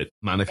Punch, that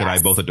Monica and I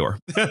both adore.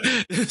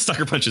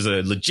 Sucker Punch is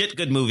a legit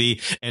good movie,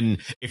 and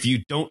if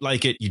you don't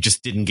like it, you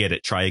just didn't get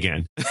it. Try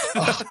again.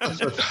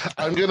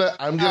 I'm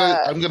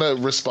gonna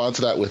respond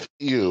to that with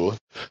you,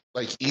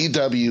 like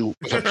EW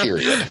with a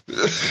period.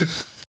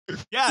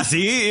 Yeah,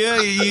 see,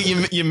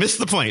 you missed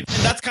the point.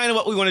 That's kind of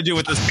what we want to do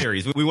with this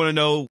series. We want to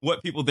know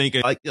what people think.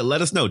 Like,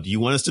 let us know. Do you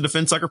want us to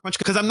defend Sucker Punch?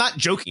 Because I'm not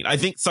joking. I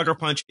think Sucker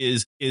Punch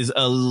is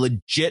a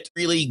legit,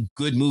 really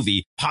good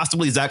movie,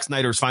 possibly Zack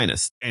Snyder's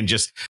finest. And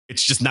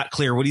it's just not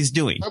clear what he's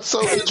doing. That's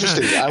so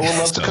interesting. I will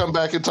love to come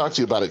back and talk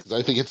to you about it, because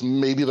I think it's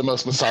maybe the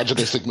most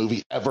misogynistic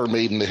movie ever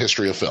made in the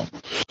history of film.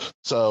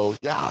 So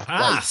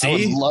yeah, see, I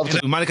would love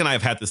to. Monica and I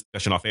have had this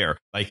discussion off air.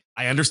 Like,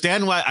 I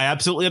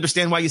absolutely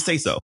understand why you say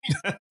so.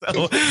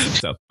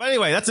 But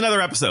anyway, that's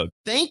another episode.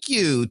 Thank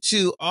you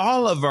to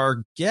all of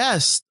our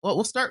guests. Well,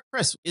 we'll start,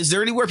 Chris. Is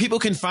there anywhere people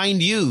can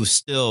find you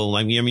still?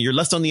 I mean, you're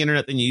less on the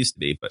internet than you used to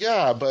be. But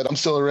yeah, but I'm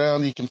still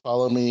around. You can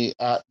follow me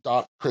at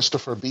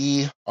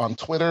 @ChristopherB on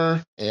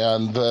Twitter,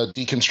 and the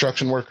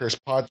Deconstruction Workers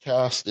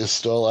podcast is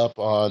still up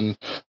on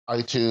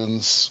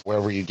iTunes,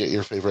 wherever you get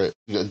your favorite,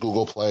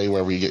 Google Play,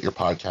 wherever you get your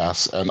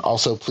podcasts. And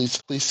also,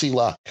 please see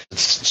Luck.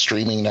 It's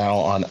streaming now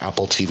on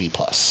Apple TV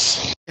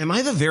Plus. Am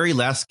I the very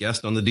last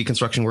guest on the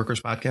Deconstruction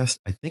Workers podcast?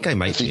 I think I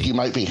might be. You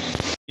might be.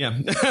 Yeah.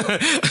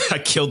 I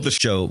killed the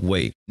show.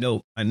 Wait,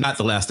 no, I'm not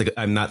the last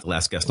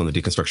guest on the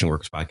Deconstruction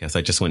Workers podcast.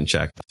 I just went and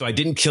checked. So I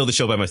didn't kill the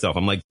show by myself.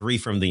 I'm like 3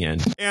 from the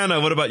end. Anna,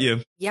 what about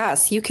you?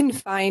 Yes, you can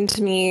find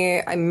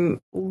me. I'm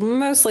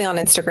mostly on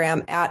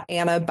Instagram at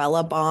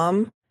Annabella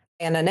Baum.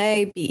 Anna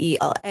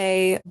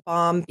Bela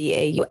Baum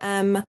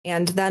Baum.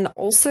 And then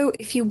also,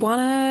 if you want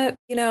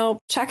to,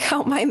 check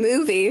out my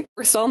movie,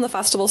 we're still on the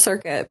festival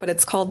circuit, but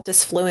it's called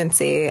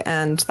Disfluency,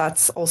 and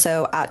that's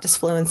also at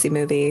Disfluency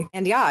Movie.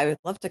 And yeah, I would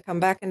love to come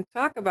back and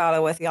talk about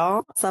it with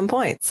y'all at some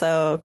point.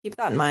 So keep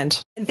that in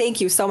mind. And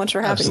thank you so much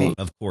for having me.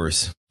 Of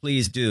course.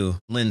 Please do.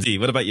 Lindsay,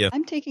 what about you?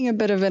 I'm taking a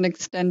bit of an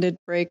extended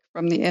break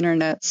from the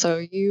internet, so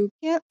you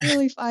can't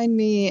really find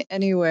me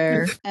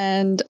anywhere.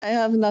 And I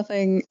have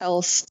nothing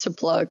else to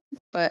plug,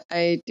 but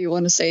I do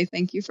want to say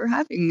thank you for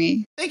having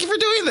me. Thank you for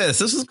doing this.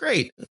 This was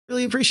great. I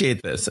really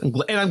appreciate this.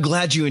 And I'm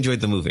glad you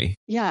enjoyed the movie.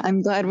 Yeah,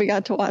 I'm glad we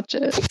got to watch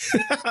it.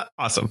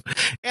 Awesome.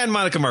 And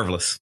Monica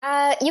Marvelous.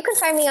 You can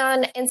find me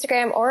on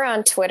Instagram or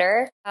on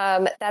Twitter.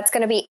 That's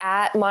going to be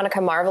at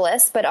Monica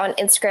Marvelous, but on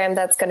Instagram,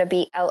 that's going to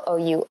be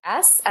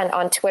LOUS. And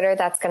on Twitter,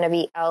 that's going to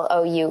be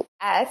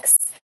LOUX.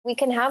 We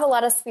can have a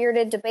lot of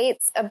spirited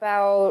debates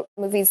about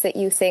movies that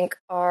you think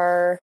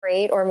are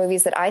great or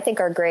movies that I think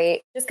are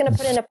great. Just going to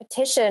put in a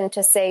petition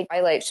to say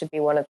Twilight should be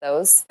one of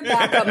those.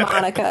 Back up,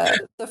 Monica.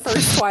 The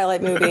first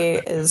Twilight movie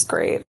is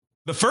great.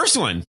 The first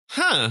one?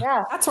 Huh.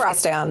 Yeah. That's where I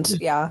stand.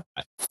 Yeah.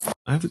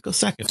 I would go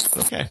second.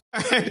 Okay.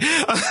 All right.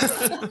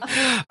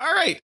 All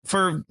right.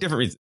 For different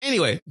reasons.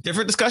 Anyway,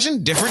 different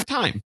discussion, different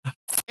time.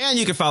 And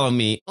you can follow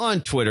me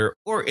on Twitter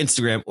or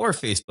Instagram or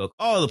Facebook,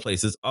 all the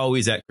places,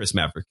 always at Chris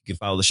Maverick. You can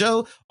follow the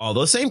show, all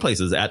those same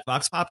places, at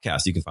Vox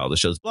Popcast. You can follow the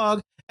show's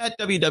blog at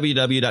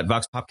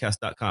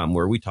www.voxpopcast.com,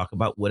 where we talk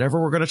about whatever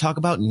we're going to talk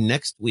about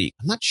next week.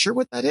 I'm not sure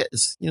what that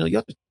is. You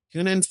have to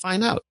tune in and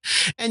find out.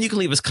 And you can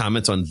leave us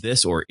comments on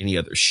this or any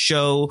other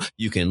show.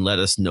 You can let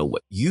us know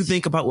what you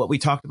think about what we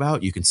talked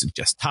about. You can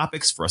suggest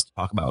topics for us to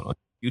talk about on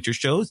future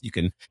shows. You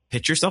can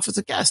pitch yourself as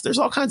a guest. There's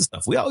all kinds of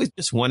stuff. We always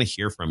just want to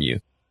hear from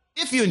you.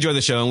 If you enjoy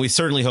the show, and we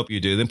certainly hope you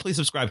do, then please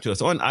subscribe to us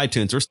on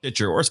iTunes or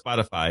Stitcher or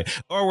Spotify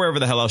or wherever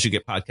the hell else you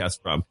get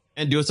podcasts from.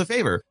 And do us a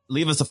favor.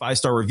 Leave us a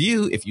 5-star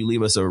review. If you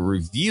leave us a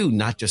review,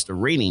 not just a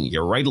rating,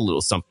 you write a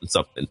little something.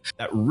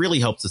 That really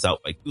helps us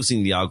out by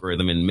boosting the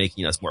algorithm and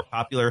making us more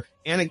popular.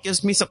 And it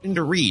gives me something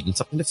to read and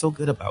something to feel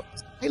good about.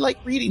 I like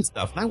reading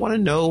stuff, and I want to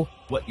know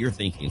what you're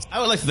thinking.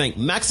 I would like to thank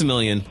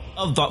Maximilian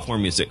of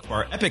Thoughtform Music for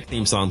our epic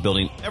theme song,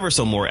 building ever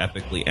so more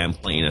epically and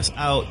playing us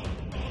out.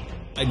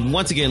 I'd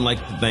once again like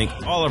to thank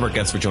all of our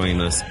guests for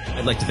joining us.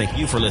 I'd like to thank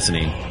you for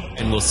listening,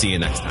 and we'll see you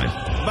next time.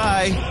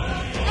 Bye.